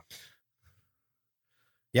 Yeah.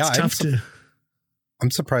 It's tough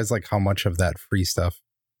I'm surprised like how much of that free stuff,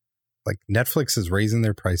 like Netflix is raising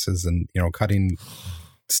their prices and, cutting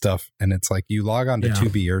stuff. And it's like you log on to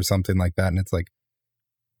Tubi or something like that. And it's like,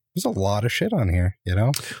 there's a lot of shit on here,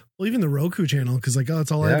 Well, even the Roku channel, because like,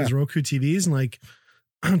 it's all I have is Roku TVs, and like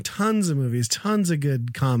tons of movies, tons of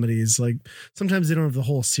good comedies. Like sometimes they don't have the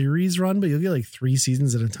whole series run, but you'll get like 3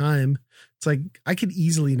 seasons at a time. It's like I could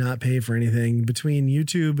easily not pay for anything between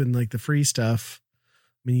YouTube and like the free stuff.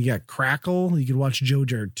 I mean, you got Crackle, you could watch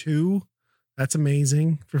JoJo 2. That's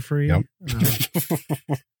amazing for free. Yep.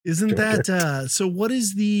 Isn't that so? What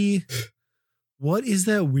is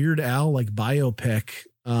that Weird Al like biopic?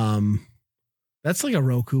 That's like a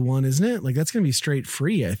Roku one, isn't it? Like that's gonna be straight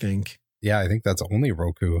free, I think. Yeah, I think that's only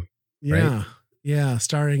Roku. Yeah. Right? Yeah,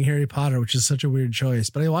 starring Harry Potter, which is such a weird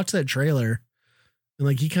choice. But I watched that trailer and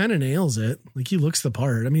like he kind of nails it. Like he looks the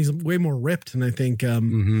part. I mean, he's way more ripped than I think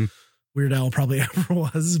Weird Al probably ever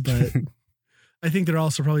was, but I think they're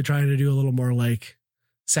also probably trying to do a little more like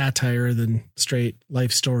satire than straight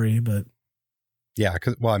life story, but yeah,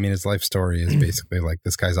 because his life story is basically like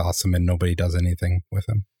this guy's awesome and nobody does anything with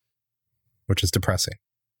him, which is depressing.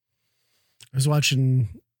 I was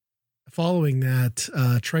following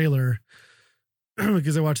that trailer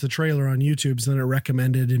because I watched the trailer on YouTube, so then it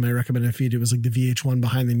recommended in my recommended feed. It was like the VH1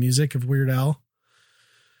 Behind the Music of Weird Al,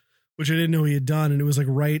 which I didn't know he had done. And it was like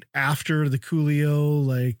right after the Coolio,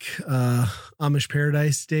 like Amish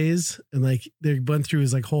Paradise days. And like they went through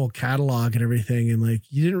his like whole catalog and everything. And like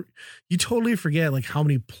you totally forget like how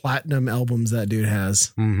many platinum albums that dude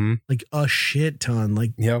has. Mm-hmm. Like a shit ton.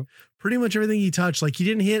 Like pretty much everything he touched. Like he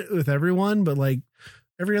didn't hit with everyone, but like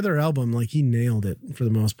every other album, like he nailed it for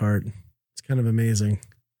the most part. It's kind of amazing.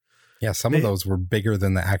 Yeah, some of those were bigger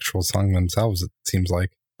than the actual song themselves, it seems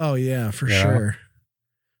like. Oh, yeah, for sure.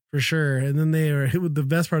 For sure. And then the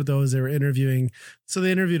best part, though, is they were interviewing. So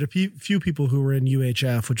they interviewed a few people who were in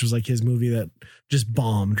UHF, which was like his movie that just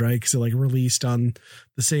bombed, right? Because it like released on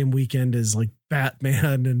the same weekend as like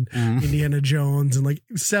Batman and Indiana Jones and like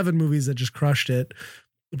 7 movies that just crushed it.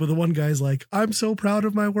 But the one guy's like, I'm so proud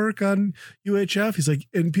of my work on UHF. He's like,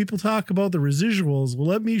 and people talk about the residuals. Well,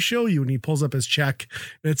 let me show you. And he pulls up his check.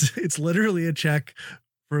 And it's literally a check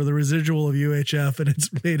for the residual of UHF, and it's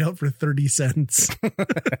made out for 30 cents.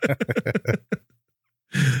 It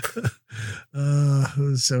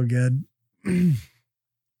was so good.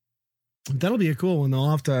 That'll be a cool one.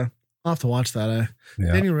 I'll have to watch that.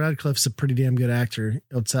 Daniel Radcliffe's a pretty damn good actor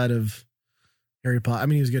outside of Harry Potter. I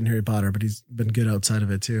mean, he was good in Harry Potter, but he's been good outside of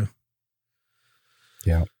it too.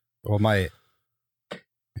 Yeah. Well,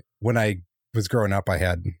 when I was growing up, I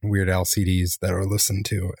had Weird Al CDs that I would listen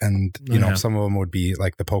to, and you know, some of them would be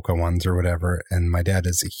like the polka ones or whatever. And my dad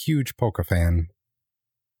is a huge polka fan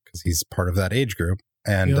because he's part of that age group.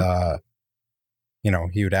 And you know,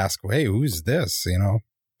 he would ask, "Hey, who's this?" You know,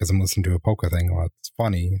 because I'm listening to a polka thing. Well, it's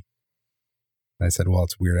funny. And I said, "Well,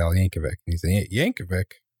 it's Weird Al Yankovic." And he's like,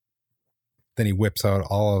 "Yankovic." Then he whips out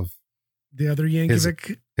all of the other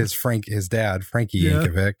Yankovic, his dad, Frankie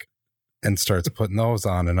Yankovic, and starts putting those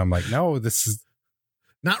on. And I'm like, no, this is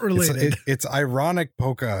not related. It's ironic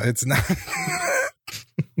polka. It's not.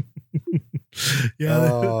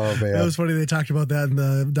 Oh, man. That was funny. They talked about that in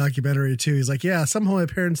the documentary too. He's like, yeah, somehow my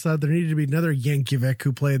parents thought there needed to be another Yankovic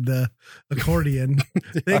who played the accordion.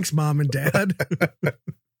 Thanks, Mom and Dad.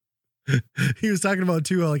 He was talking about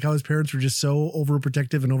too, like how his parents were just so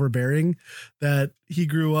overprotective and overbearing that he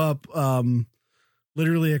grew up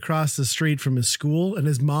literally across the street from his school, and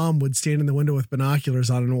his mom would stand in the window with binoculars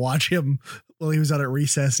on and watch him while he was out at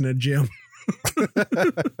recess in a gym.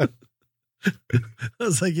 I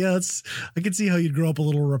was like, yeah, I could see how you'd grow up a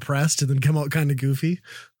little repressed and then come out kind of goofy.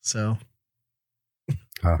 So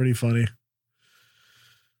pretty funny.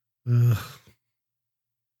 I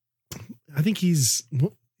think his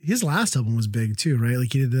last album was big too, right?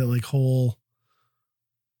 Like he did that like whole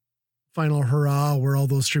final hurrah where all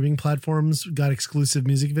those streaming platforms got exclusive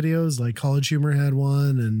music videos. Like College Humor had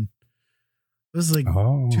one, and it was like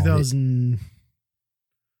 2000.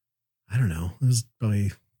 I don't know. It was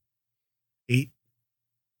probably 8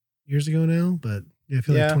 years ago now, but yeah, I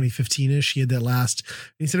feel like 2015-ish. He had that last.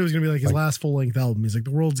 He said it was going to be like his last full length album. He's like,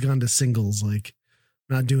 the world's gone to singles. Like,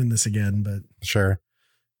 not doing this again, but sure,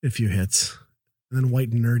 a few hits. And then White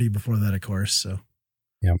and Nerdy before that, of course. So,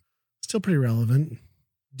 yeah, still pretty relevant.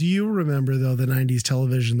 Do you remember, though, the 90s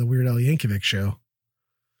television, the Weird Al Yankovic show?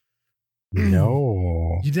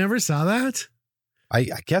 No. You never saw that? I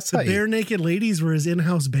guess the Bare Naked Ladies were his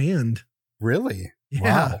in-house band. Really? Yeah.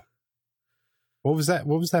 Wow. What was that?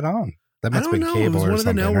 What was that on? That must have been cable. It was one of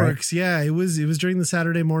the networks. Right? Yeah, it was during the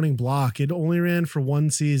Saturday morning block. It only ran for one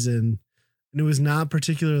season. And it was not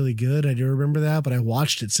particularly good. I do remember that, but I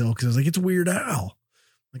watched it still because I was like, it's Weird Al.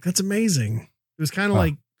 Like, that's amazing. It was kind of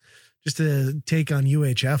like just a take on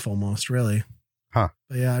UHF almost, really. Huh.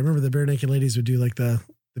 But yeah, I remember the Bare Naked Ladies would do like the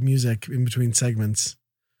music in between segments.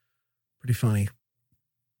 Pretty funny.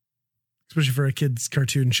 Especially for a kid's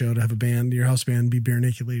cartoon show to have a band, your house band be Bare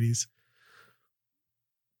Naked Ladies.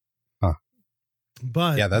 Huh.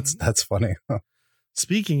 But yeah, that's funny.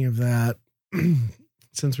 Speaking of that,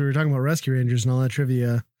 since we were talking about Rescue Rangers and all that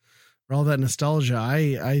trivia, or all that nostalgia,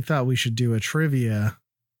 I thought we should do a trivia,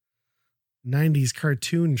 90s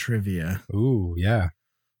cartoon trivia. Ooh, yeah.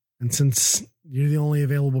 And since you're the only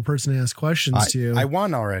available person to ask questions to, I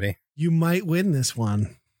won already. You might win this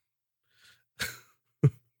one.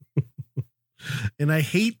 And I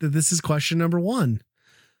hate that this is question number 1.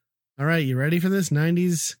 All right, you ready for this?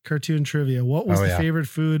 90s cartoon trivia. What was the favorite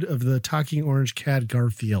food of the talking orange cat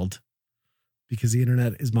Garfield? Because the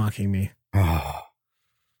internet is mocking me. Oh,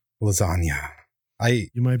 lasagna.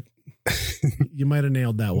 You might have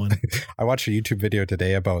nailed that one. I watched a YouTube video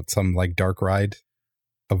today about some like dark ride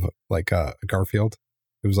of like a Garfield.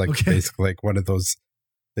 It was like basically like one of those.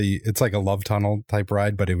 It's like a love tunnel type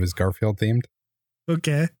ride, but it was Garfield themed.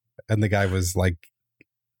 Okay. And the guy was like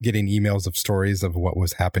getting emails of stories of what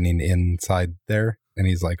was happening inside there, and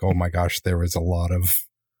he's like, "Oh my gosh, there's a lot of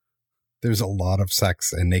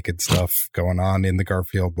sex and naked stuff going on in the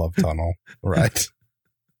Garfield love tunnel." Right.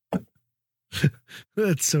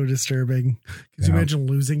 That's so disturbing. Could you imagine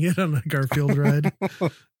losing it on a Garfield ride?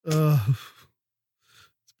 It's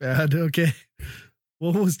bad. Okay.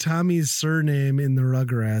 What was Tommy's surname in the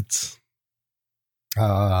Rugrats?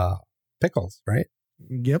 Pickles, right?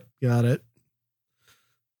 Yep, got it.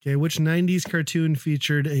 Okay, which 90s cartoon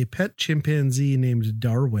featured a pet chimpanzee named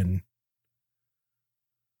Darwin?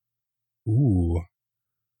 Ooh.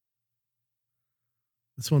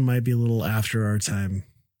 This one might be a little after our time.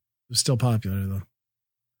 It was still popular, though.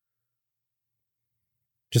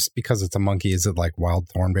 Just because it's a monkey, is it like Wild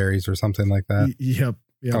Thornberries or something like that? Yep,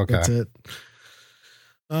 Okay. That's it.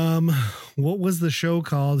 What was the show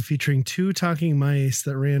called featuring 2 talking mice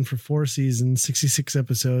that ran for 4 seasons, 66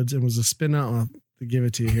 episodes, and was a spin-off? To give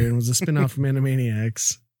it to you here, and was a spin-off from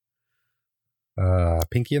Animaniacs.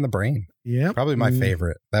 Pinky and the Brain. Yeah, probably my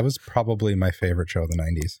favorite. That was probably my favorite show of the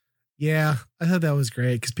 90s. Yeah, I thought that was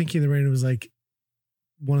great because Pinky and the Brain was like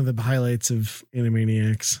one of the highlights of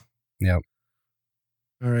Animaniacs. Yep.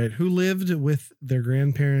 All right, who lived with their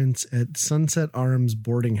grandparents at Sunset Arms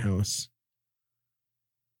boarding house?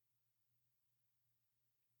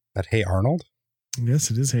 That Hey Arnold?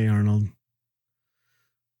 Yes, it is Hey Arnold.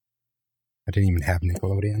 I didn't even have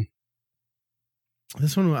Nickelodeon.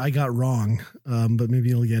 This one I got wrong, but maybe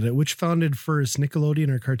you'll get it. Which founded first, Nickelodeon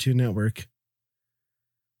or Cartoon Network?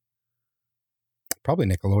 Probably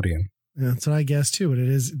Nickelodeon. Yeah, that's what I guessed too, but it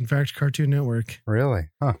is, in fact, Cartoon Network. Really?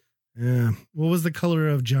 Huh. Yeah. What was the color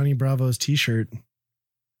of Johnny Bravo's t-shirt?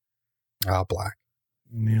 Black.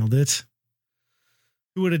 Nailed it.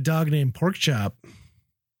 Who had a dog named Pork Chop?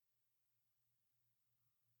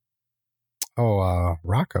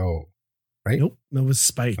 Rocco. Right? Nope, that was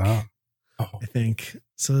Spike. Oh. I think.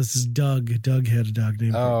 So this is Doug. Doug had a dog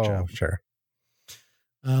named Pork Chop. Sure.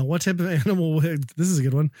 What type of animal? This is a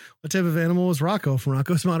good one. What type of animal was Rocco from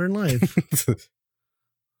Rocco's Modern Life?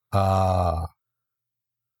 Oh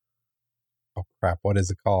crap! What is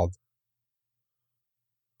it called?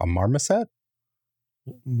 A marmoset?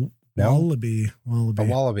 No? Wallaby. A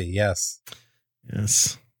wallaby. Yes.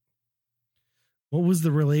 Yes. What was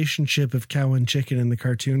the relationship of cow and chicken in the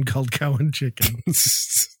cartoon called Cow and Chicken?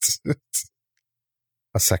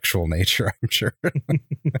 A sexual nature, I'm sure.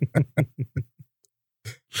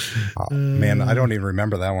 Man, I don't even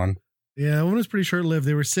remember that one. Yeah, that one was pretty short-lived.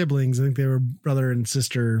 They were siblings. I think they were brother and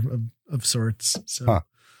sister of sorts. So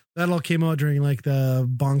that all came out during like the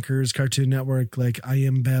bonkers Cartoon Network, like I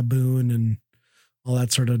Am Baboon and all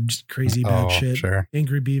that sort of just crazy bad shit. Sure.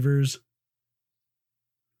 Angry Beavers.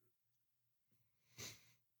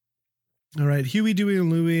 All right, Huey, Dewey, and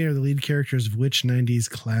Louie are the lead characters of which 90s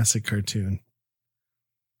classic cartoon?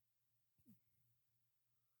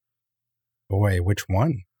 Boy, which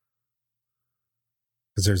one?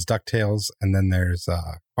 Because there's DuckTales and then there's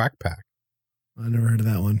Quack Pack. I never heard of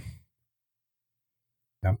that one.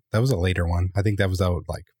 Yeah, that was a later one. I think that was out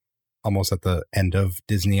like almost at the end of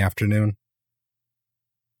Disney Afternoon.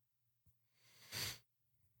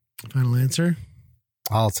 Final answer?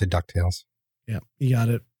 I'll say DuckTales. Yeah, you got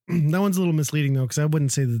it. That one's a little misleading though, because I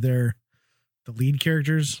wouldn't say that they're the lead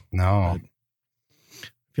characters. No. I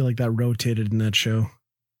feel like that rotated in that show.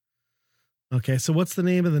 Okay, so what's the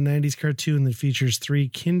name of the 90s cartoon that features 3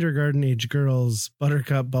 kindergarten-age girls,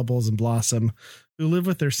 Buttercup, Bubbles, and Blossom, who live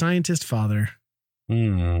with their scientist father?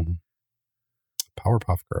 Powerpuff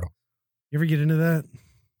Girl. You ever get into that?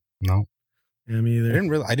 No. Yeah, me either.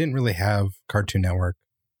 I didn't really have Cartoon Network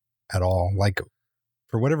at all. Like,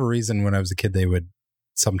 for whatever reason, when I was a kid, they would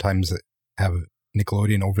sometimes have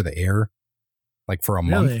Nickelodeon over the air, like for a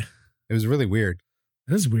month. It was really weird.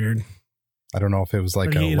 That is weird. I don't know if it was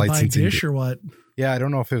like a licensing dish or what. Yeah, I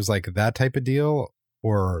don't know if it was like that type of deal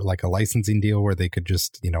or like a licensing deal where they could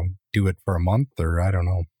just, do it for a month, or I don't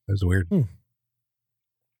know. It was weird.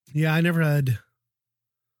 Yeah, I never had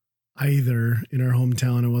either in our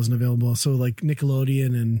hometown. It wasn't available. So like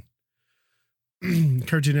Nickelodeon and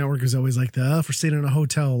Cartoon Network is always like that. For staying in a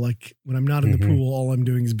hotel, like when I'm not in the pool, all I'm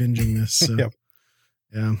doing is binging this. So yep.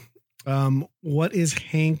 Yeah. What is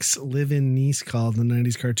Hank's live-in niece called in the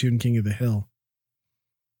 90s cartoon King of the Hill?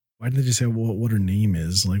 Why did they just say what her name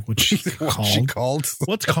is? Like what's she called?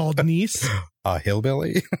 What's called niece?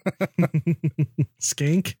 Hillbilly.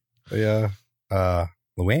 Skank. Yeah.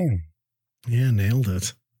 Luann. Yeah, nailed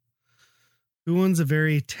it. Who owns a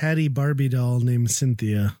very tatty Barbie doll named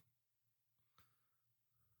Cynthia?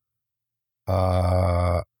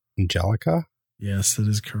 Angelica? Yes, that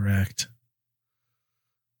is correct.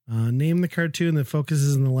 Name the cartoon that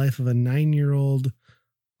focuses on the life of a 9-year-old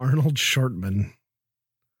Arnold Shortman.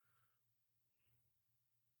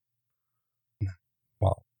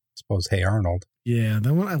 Well, I suppose Hey Arnold. Yeah,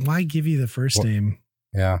 that one. Why give you the first name?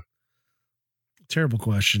 Yeah. Terrible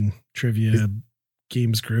question. Trivia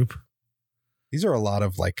games group. These are a lot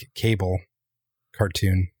of like cable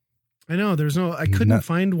cartoon. I know. I couldn't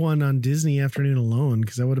find one on Disney Afternoon alone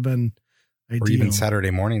because that would have been ideal. Or even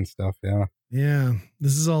Saturday morning stuff. Yeah. Yeah,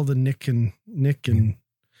 this is all the Nick and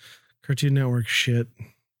Cartoon Network shit.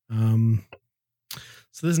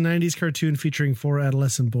 So this 90s cartoon featuring 4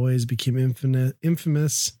 adolescent boys became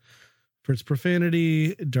infamous for its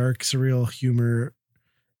profanity, dark, surreal humor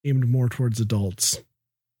aimed more towards adults.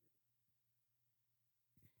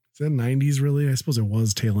 Is that 90s really? I suppose it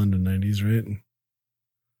was tail end of 90s, right?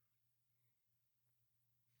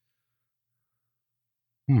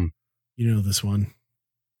 You know this one.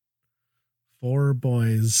 4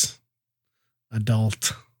 boys,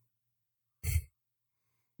 adult.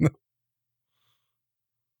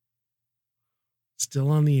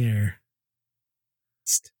 Still on the air.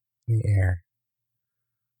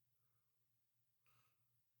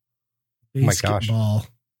 Basketball.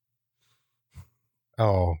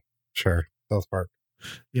 Oh, sure. South Park.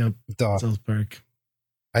 Yep. Duh. South Park.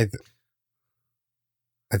 I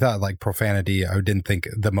thought like profanity. I didn't think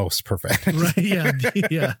the most profanity. Right. Yeah.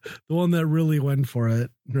 Yeah. The one that really went for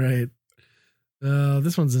it. Right.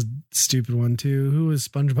 This one's a stupid one too. Who is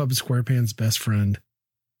SpongeBob SquarePants' best friend?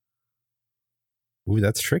 Ooh,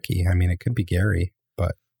 that's tricky. I mean, it could be Gary,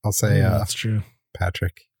 but I'll say that's true.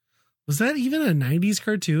 Patrick. Was that even a 90s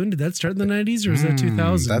cartoon? Did that start in the 90s or was that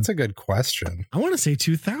 2000? That's a good question. I want to say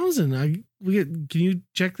 2000. Can you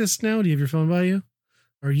check this now? Do you have your phone by you?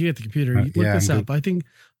 Or you get the computer? Look this up. I think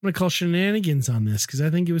I'm going to call shenanigans on this because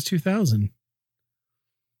I think it was 2000.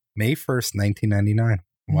 May 1st, 1999.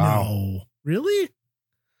 Wow. No. Really?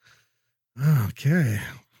 Okay.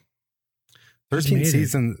 13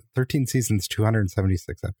 seasons,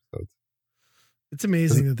 276 episodes. It's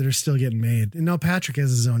amazing that they're still getting made. And now Patrick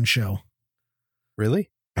has his own show. Really?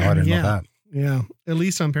 Oh, I didn't know that. Yeah. At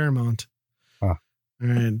least on Paramount. Huh. All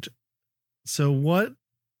right. So what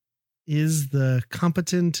is the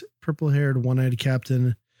competent purple-haired one-eyed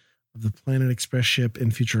captain of the Planet Express ship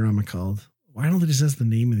in Futurama called? Why don't they just ask the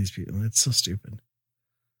name of these people? That's so stupid.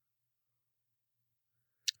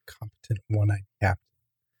 Competent one-eyed captain.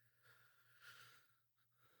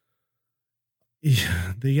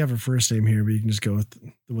 Yeah, they have her first name here, but you can just go with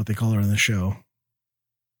what they call her on the show.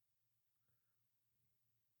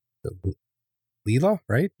 Leela,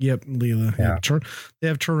 right? Yep, Leela. Yeah. They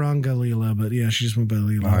have Turanga Leela, but yeah, she just went by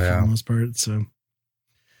Leela for the most part. So,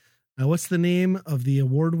 what's the name of the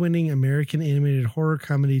award-winning American animated horror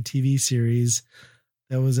comedy TV series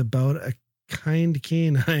that was about a kind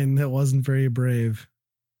canine that wasn't very brave?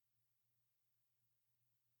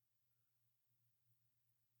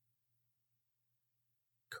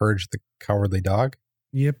 Courage the Cowardly Dog?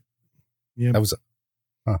 Yep. That was,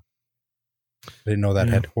 I didn't know that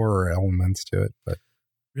had horror elements to it, but.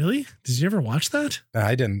 Really? Did you ever watch that?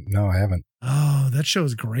 I didn't. No, I haven't. Oh, that show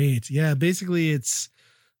is great. Yeah. Basically it's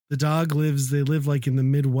the dog they live like in the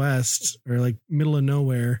Midwest or like middle of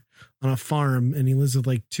nowhere on a farm. And he lives with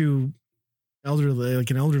like an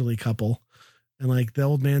elderly couple. And like the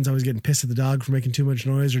old man's always getting pissed at the dog for making too much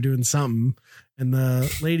noise or doing something. And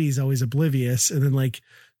the lady's always oblivious. And then like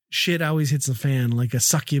shit always hits the fan. Like a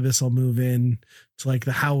succubus will move in to like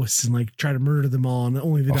the house and like try to murder them all. And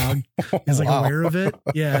only the dog is like aware of it.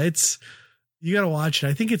 Yeah. You got to watch it.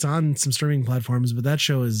 I think it's on some streaming platforms, but that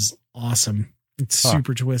show is awesome. It's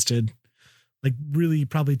super twisted. Like really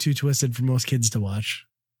probably too twisted for most kids to watch.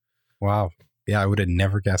 Wow. Yeah. I would have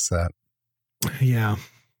never guessed that. Yeah.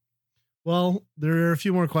 Well, there are a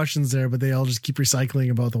few more questions there, but they all just keep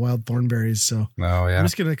recycling about the wild thornberries. So I'm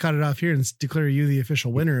just going to cut it off here and declare you the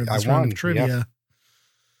official winner of this round of trivia. Yep.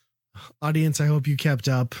 Audience, I hope you kept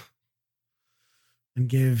up and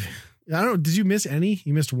gave. I don't know. Did you miss any?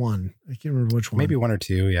 You missed one. I can't remember which one. Maybe one or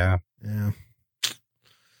two. Yeah. Yeah.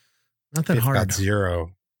 Not that Biff hard. Got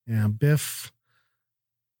 0. Yeah. Biff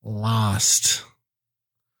lost.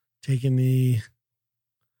 Taking the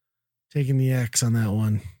X on that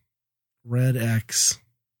one. Red X.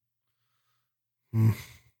 I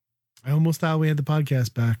almost thought we had the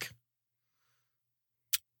podcast back.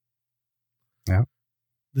 Yeah.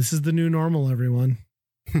 This is the new normal, everyone.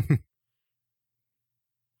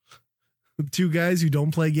 2 guys who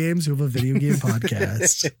don't play games who have a video game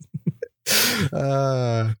podcast.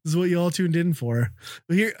 This is what you all tuned in for.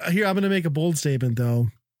 But here I'm going to make a bold statement, though.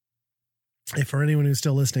 If for anyone who's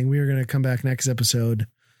still listening, we are going to come back next episode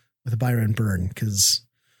with a buy rent burn because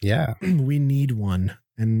we need one.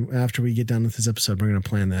 And after we get done with this episode, we're going to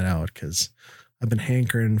plan that out because I've been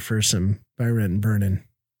hankering for some buy rent and burning.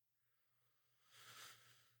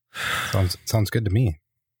 Sounds good to me.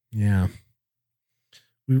 Yeah.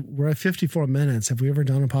 We're at 54 minutes. Have we ever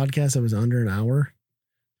done a podcast that was under an hour?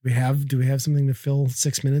 Do we have something to fill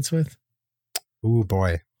 6 minutes with? Ooh,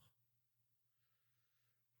 boy.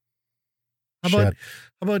 How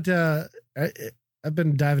about I've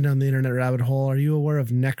been diving down the internet rabbit hole. Are you aware of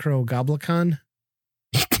Necrogoblikon?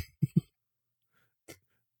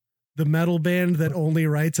 The metal band that only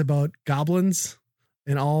writes about goblins,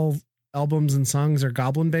 and all albums and songs are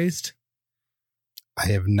goblin based. I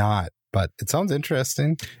have not, but it sounds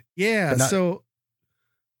interesting. Yeah. So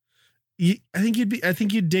I think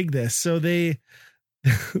you'd dig this. So they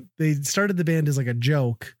started the band as like a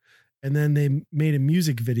joke, and then they made a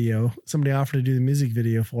music video. Somebody offered to do the music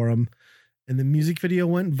video for them, and the music video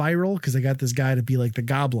went viral because they got this guy to be like the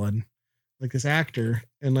goblin, like this actor,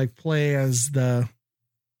 and like play as the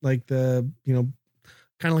kind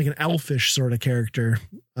of like an elfish sort of character,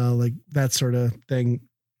 like that sort of thing.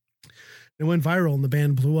 It went viral and the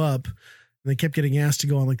band blew up, and they kept getting asked to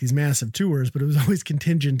go on like these massive tours, but it was always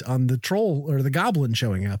contingent on the troll or the goblin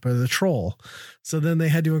showing up, or the troll. So then they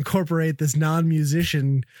had to incorporate this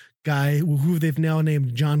non-musician guy who they've now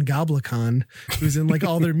named John Goblikon, who's in like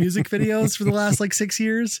all their music videos for the last like 6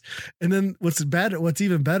 years. And then what's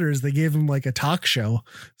even better is they gave him like a talk show.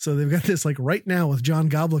 So they've got this like Right Now with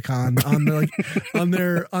John Goblikon on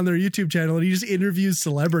their on their YouTube channel, and he just interviews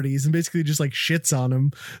celebrities and basically just like shits on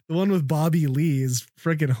them. The one with Bobby Lee is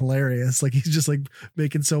freaking hilarious. Like he's just like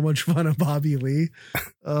making so much fun of Bobby Lee.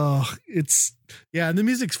 Oh, and the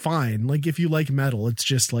music's fine. Like if you like metal, it's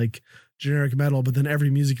just like generic metal, but then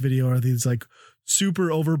every music video are these like super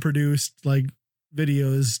overproduced like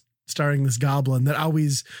videos starring this goblin that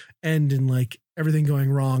always end in like everything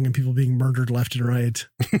going wrong and people being murdered left and right.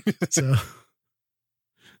 So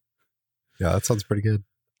yeah, that sounds pretty good.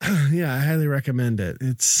 Yeah, I highly recommend it.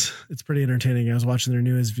 It's pretty entertaining. I was watching their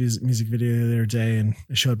newest music video the other day, and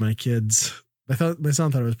I showed my kids. My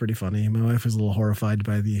son thought it was pretty funny. My wife was a little horrified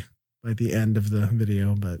by the end of the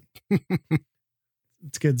video, but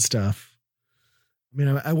it's good stuff. I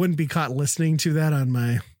mean, I wouldn't be caught listening to that on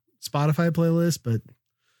my Spotify playlist, but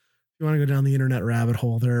if you want to go down the internet rabbit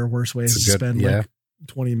hole, there are worse ways to spend like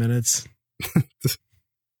 20 minutes.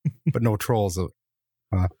 But no trolls.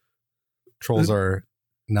 Trolls are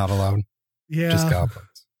not allowed. Yeah. Just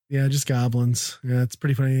goblins. Yeah, just goblins. Yeah, it's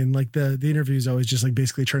pretty funny. And like the interviews always just like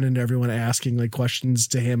basically turn into everyone asking like questions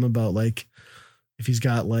to him about like if he's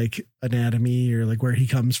got like anatomy or like where he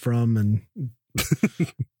comes from, and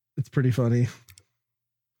it's pretty funny.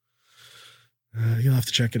 You'll have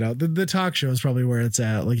to check it out. The talk show is probably where it's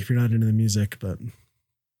at, like if you're not into the music, but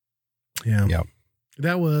yeah. Yep.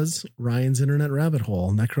 That was Ryan's Internet Rabbit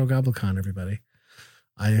Hole, Necrogoblikon, everybody.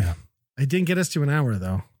 I didn't get us to an hour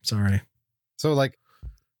though. Sorry. So like,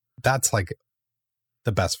 that's like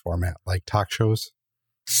the best format, like talk shows.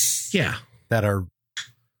 Yeah. That are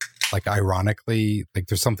like ironically, like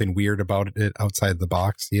there's something weird about it outside the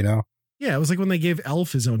box, you know? Yeah. It was like when they gave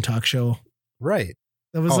Elf his own talk show. Right.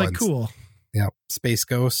 That was like cool. Yeah. Space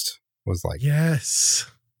Ghost was like, yes.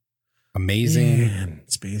 Amazing. Man,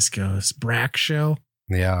 Space Ghost. Brack Show.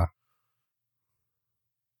 Yeah.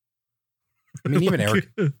 I mean, even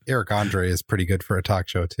Eric Andre is pretty good for a talk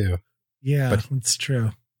show too. Yeah, but it's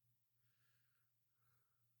true.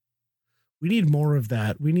 We need more of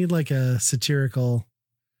that. We need like a satirical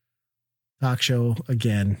talk show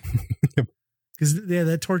again. Because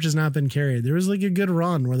that torch has not been carried. There was like a good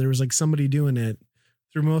run where there was like somebody doing it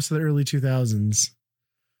through most of the early 2000s.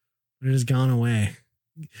 But it has gone away.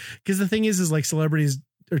 Because the thing is like celebrities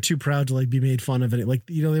are too proud to like be made fun of it. Like,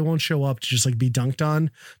 you know, they won't show up to just like be dunked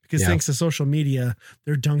on, because thanks to social media,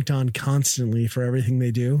 they're dunked on constantly for everything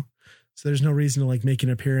they do. So there's no reason to like make an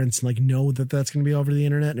appearance and like know that that's going to be over the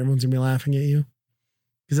internet and everyone's gonna be laughing at you,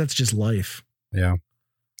 because that's just life. Yeah.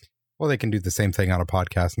 Well, they can do the same thing on a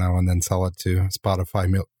podcast now and then sell it to Spotify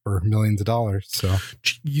for millions of dollars. So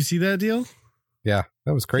you see that deal? Yeah,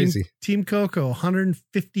 that was crazy. Team Coco,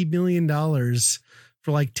 $150 million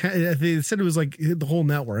for like 10. They said it was like the whole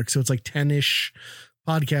network. So it's like 10-ish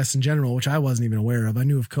podcasts in general, which I wasn't even aware of. I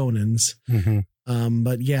knew of Conan's. Mm-hmm.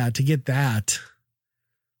 But yeah, to get that,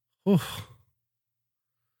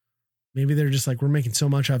 maybe they're just like, we're making so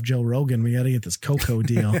much off Joe Rogan, we got to get this Coco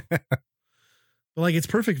deal. But like, it's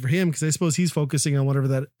perfect for him because I suppose he's focusing on whatever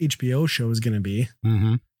that HBO show is going to be.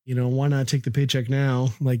 Mm-hmm. You know, why not take the paycheck now?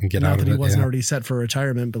 Like, not that he wasn't already set for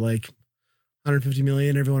retirement, but like 150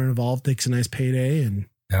 million, everyone involved takes a nice payday. And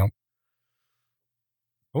yeah,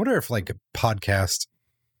 I wonder if like a podcast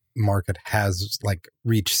market has like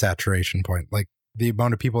reached saturation point. Like the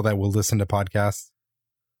amount of people that will listen to podcasts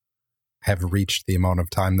have reached the amount of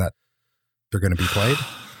time that they're going to be played.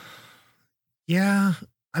 Yeah.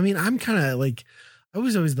 I mean, I'm kind of like, I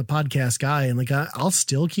was always the podcast guy, and like, I'll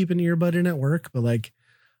still keep an earbud in at work, but like,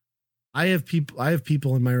 I have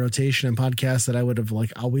people in my rotation and podcasts that I would have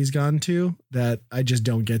like always gone to that I just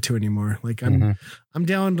don't get to anymore. Like I'm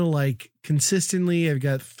down to like consistently, I've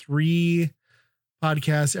got 3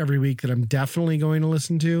 podcasts every week that I'm definitely going to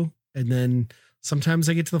listen to. And then sometimes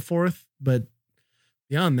I get to the 4th, but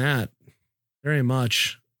beyond that, very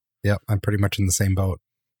much. Yeah, I'm pretty much in the same boat.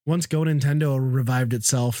 Once Go Nintendo revived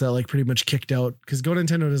itself, that like pretty much kicked out, because Go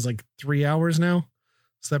Nintendo is like 3 hours now.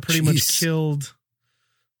 So that pretty much killed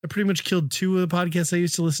 2 of the podcasts I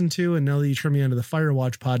used to listen to. And now that you turn me onto the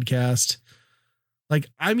Firewatch podcast, like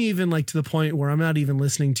I'm even like to the point where I'm not even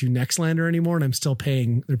listening to Nextlander anymore, and I'm still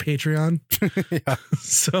paying their Patreon. Yeah.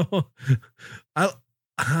 So I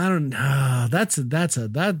don't know.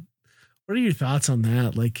 What are your thoughts on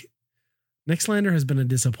that? Like Nextlander has been a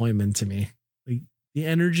disappointment to me. Like the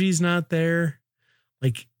energy's not there.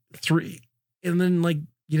 Like 3, and then like,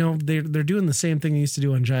 you know, they're doing the same thing they used to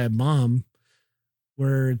do on Giant Bomb,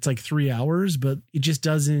 where it's like 3 hours, but it just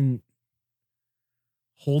doesn't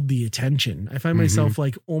hold the attention. I find myself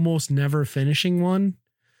like almost never finishing one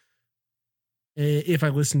if I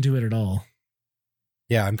listen to it at all.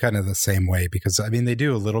 Yeah, I'm kind of the same way, because I mean, they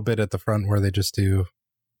do a little bit at the front where they just do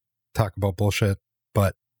talk about bullshit,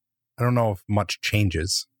 but I don't know if much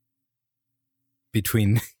changes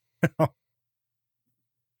between,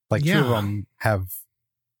 like 2 of them have,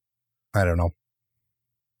 I don't know.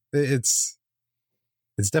 It's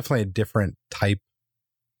definitely a different type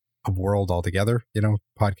of world altogether, you know,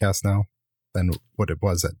 podcast now than what it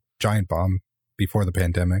was at Giant Bomb before the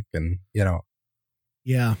pandemic. And, you know.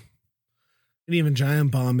 Yeah. And even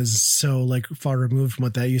Giant Bomb is so like far removed from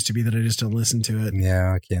what that used to be that I just don't listen to it.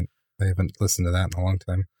 Yeah, I haven't listened to that in a long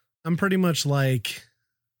time. I'm pretty much like,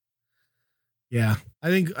 yeah,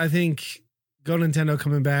 I think Go Nintendo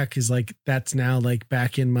coming back is like, that's now like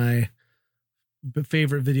back in my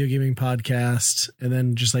favorite video gaming podcast. And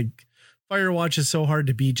then just like Firewatch is so hard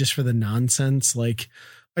to beat just for the nonsense. Like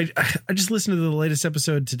I just listened to the latest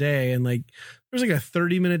episode today, and like there's like a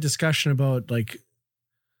 30-minute discussion about like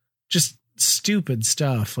just stupid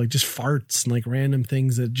stuff, like just farts and like random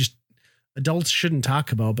things that just adults shouldn't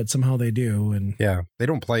talk about, but somehow they do. And yeah, they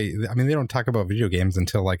don't talk about video games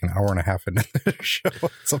until like an hour and a half into the show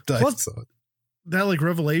sometimes. Plus, that like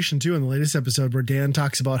revelation too in the latest episode where Dan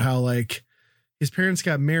talks about how like his parents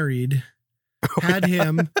got married, had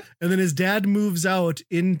him, and then his dad moves out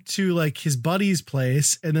into like his buddy's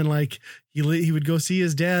place, and then like he would go see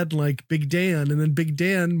his dad, like Big Dan, and then Big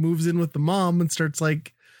Dan moves in with the mom and starts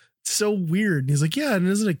like, it's so weird. And he's like, yeah, and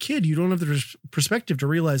as a kid, you don't have the perspective to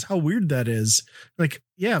realize how weird that is. Like,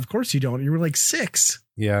 yeah, of course you don't. You were like 6.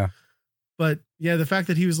 Yeah. But yeah, the fact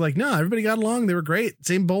that he was like, no, everybody got along. They were great.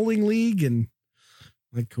 Same bowling league. And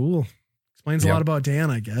like, cool. Explains a lot about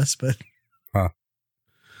Dan, I guess. But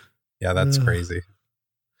yeah, that's crazy.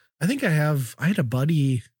 I think I had a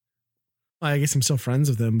buddy. I guess I'm still friends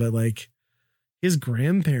with him, but like his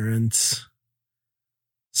grandparents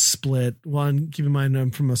split. One, keep in mind I'm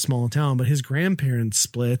from a small town, but his grandparents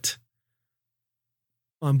split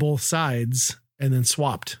on both sides and then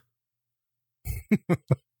swapped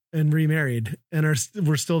and remarried and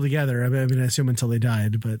we're still together. I mean, I assume until they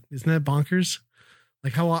died, but isn't that bonkers?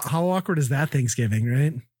 Like how awkward is that Thanksgiving,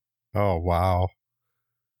 right? Oh, wow.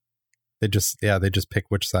 They just pick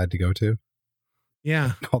which side to go to.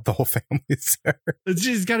 Yeah. The whole family's there. It's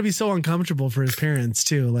just got to be so uncomfortable for his parents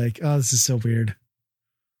too. Like, oh, this is so weird.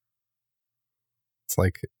 It's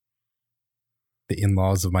like the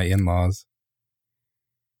in-laws of my in-laws.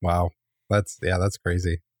 Wow. That's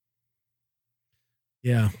crazy.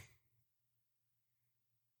 Yeah.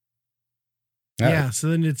 Yeah. So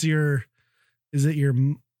then it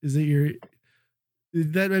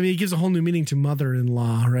gives a whole new meaning to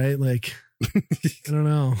mother-in-law, right? Like, I don't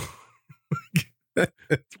know.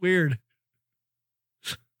 It's weird.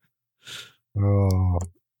 Oh,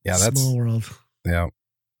 yeah. That's small world. Yeah.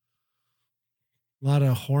 A lot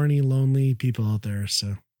of horny, lonely people out there.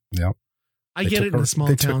 So yeah, I get it in a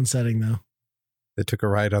small town setting though. They took a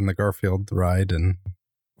ride on the Garfield ride and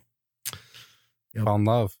fell in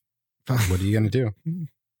love. What are you going to do?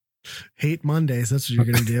 Hate Mondays. That's what you're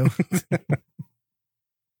going to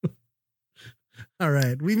do. All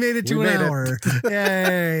right. We made it to an hour.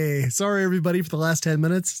 Yay. Sorry, everybody, for the last 10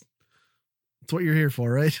 minutes. That's what you're here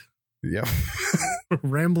for, right? Yeah.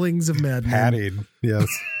 Ramblings of madmen. Padding. Yes.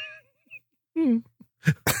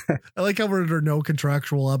 I like how we're under no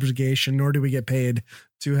contractual obligation, nor do we get paid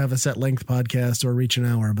to have a set length podcast or reach an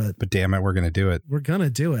hour. But damn it, we're going to do it. We're going to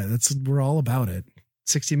do it. We're all about it.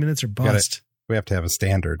 60 minutes or bust. We have to have a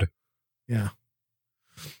standard. Yeah.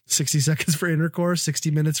 60 seconds for intercourse,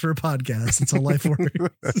 60 minutes for a podcast. That's how life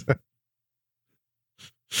works.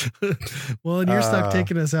 Well, and you're stuck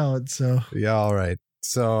taking us out, so yeah, all right.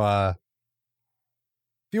 So if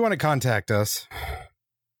you want to contact us,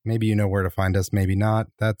 maybe you know where to find us, maybe not.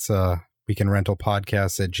 That's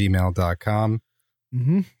weekendrentalpodcast@gmail.com.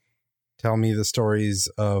 Mm-hmm. Tell me the stories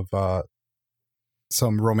of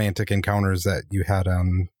some romantic encounters that you had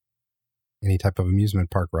on any type of amusement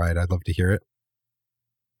park ride. I'd love to hear it.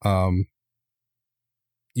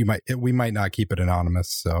 We might not keep it anonymous,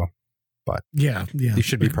 so, but yeah, you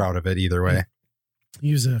should be proud of it either way.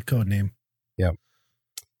 Use a code name. Yep.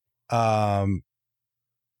 You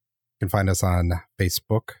can find us on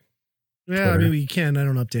Facebook. Yeah, Twitter. I mean, you can. I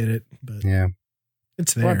don't update it, but yeah,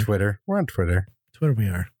 it's there. We're on Twitter. Twitter we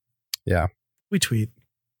are. Yeah. We tweet.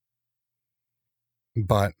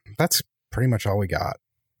 But that's pretty much all we got.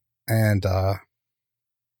 And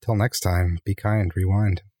till next time, be kind,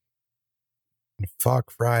 rewind. And fuck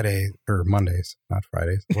Friday, or Mondays, not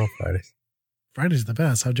Fridays. Well, Fridays. Friday's the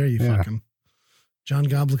best. How dare you fuck him? John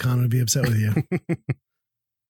Goblikon would be upset with you.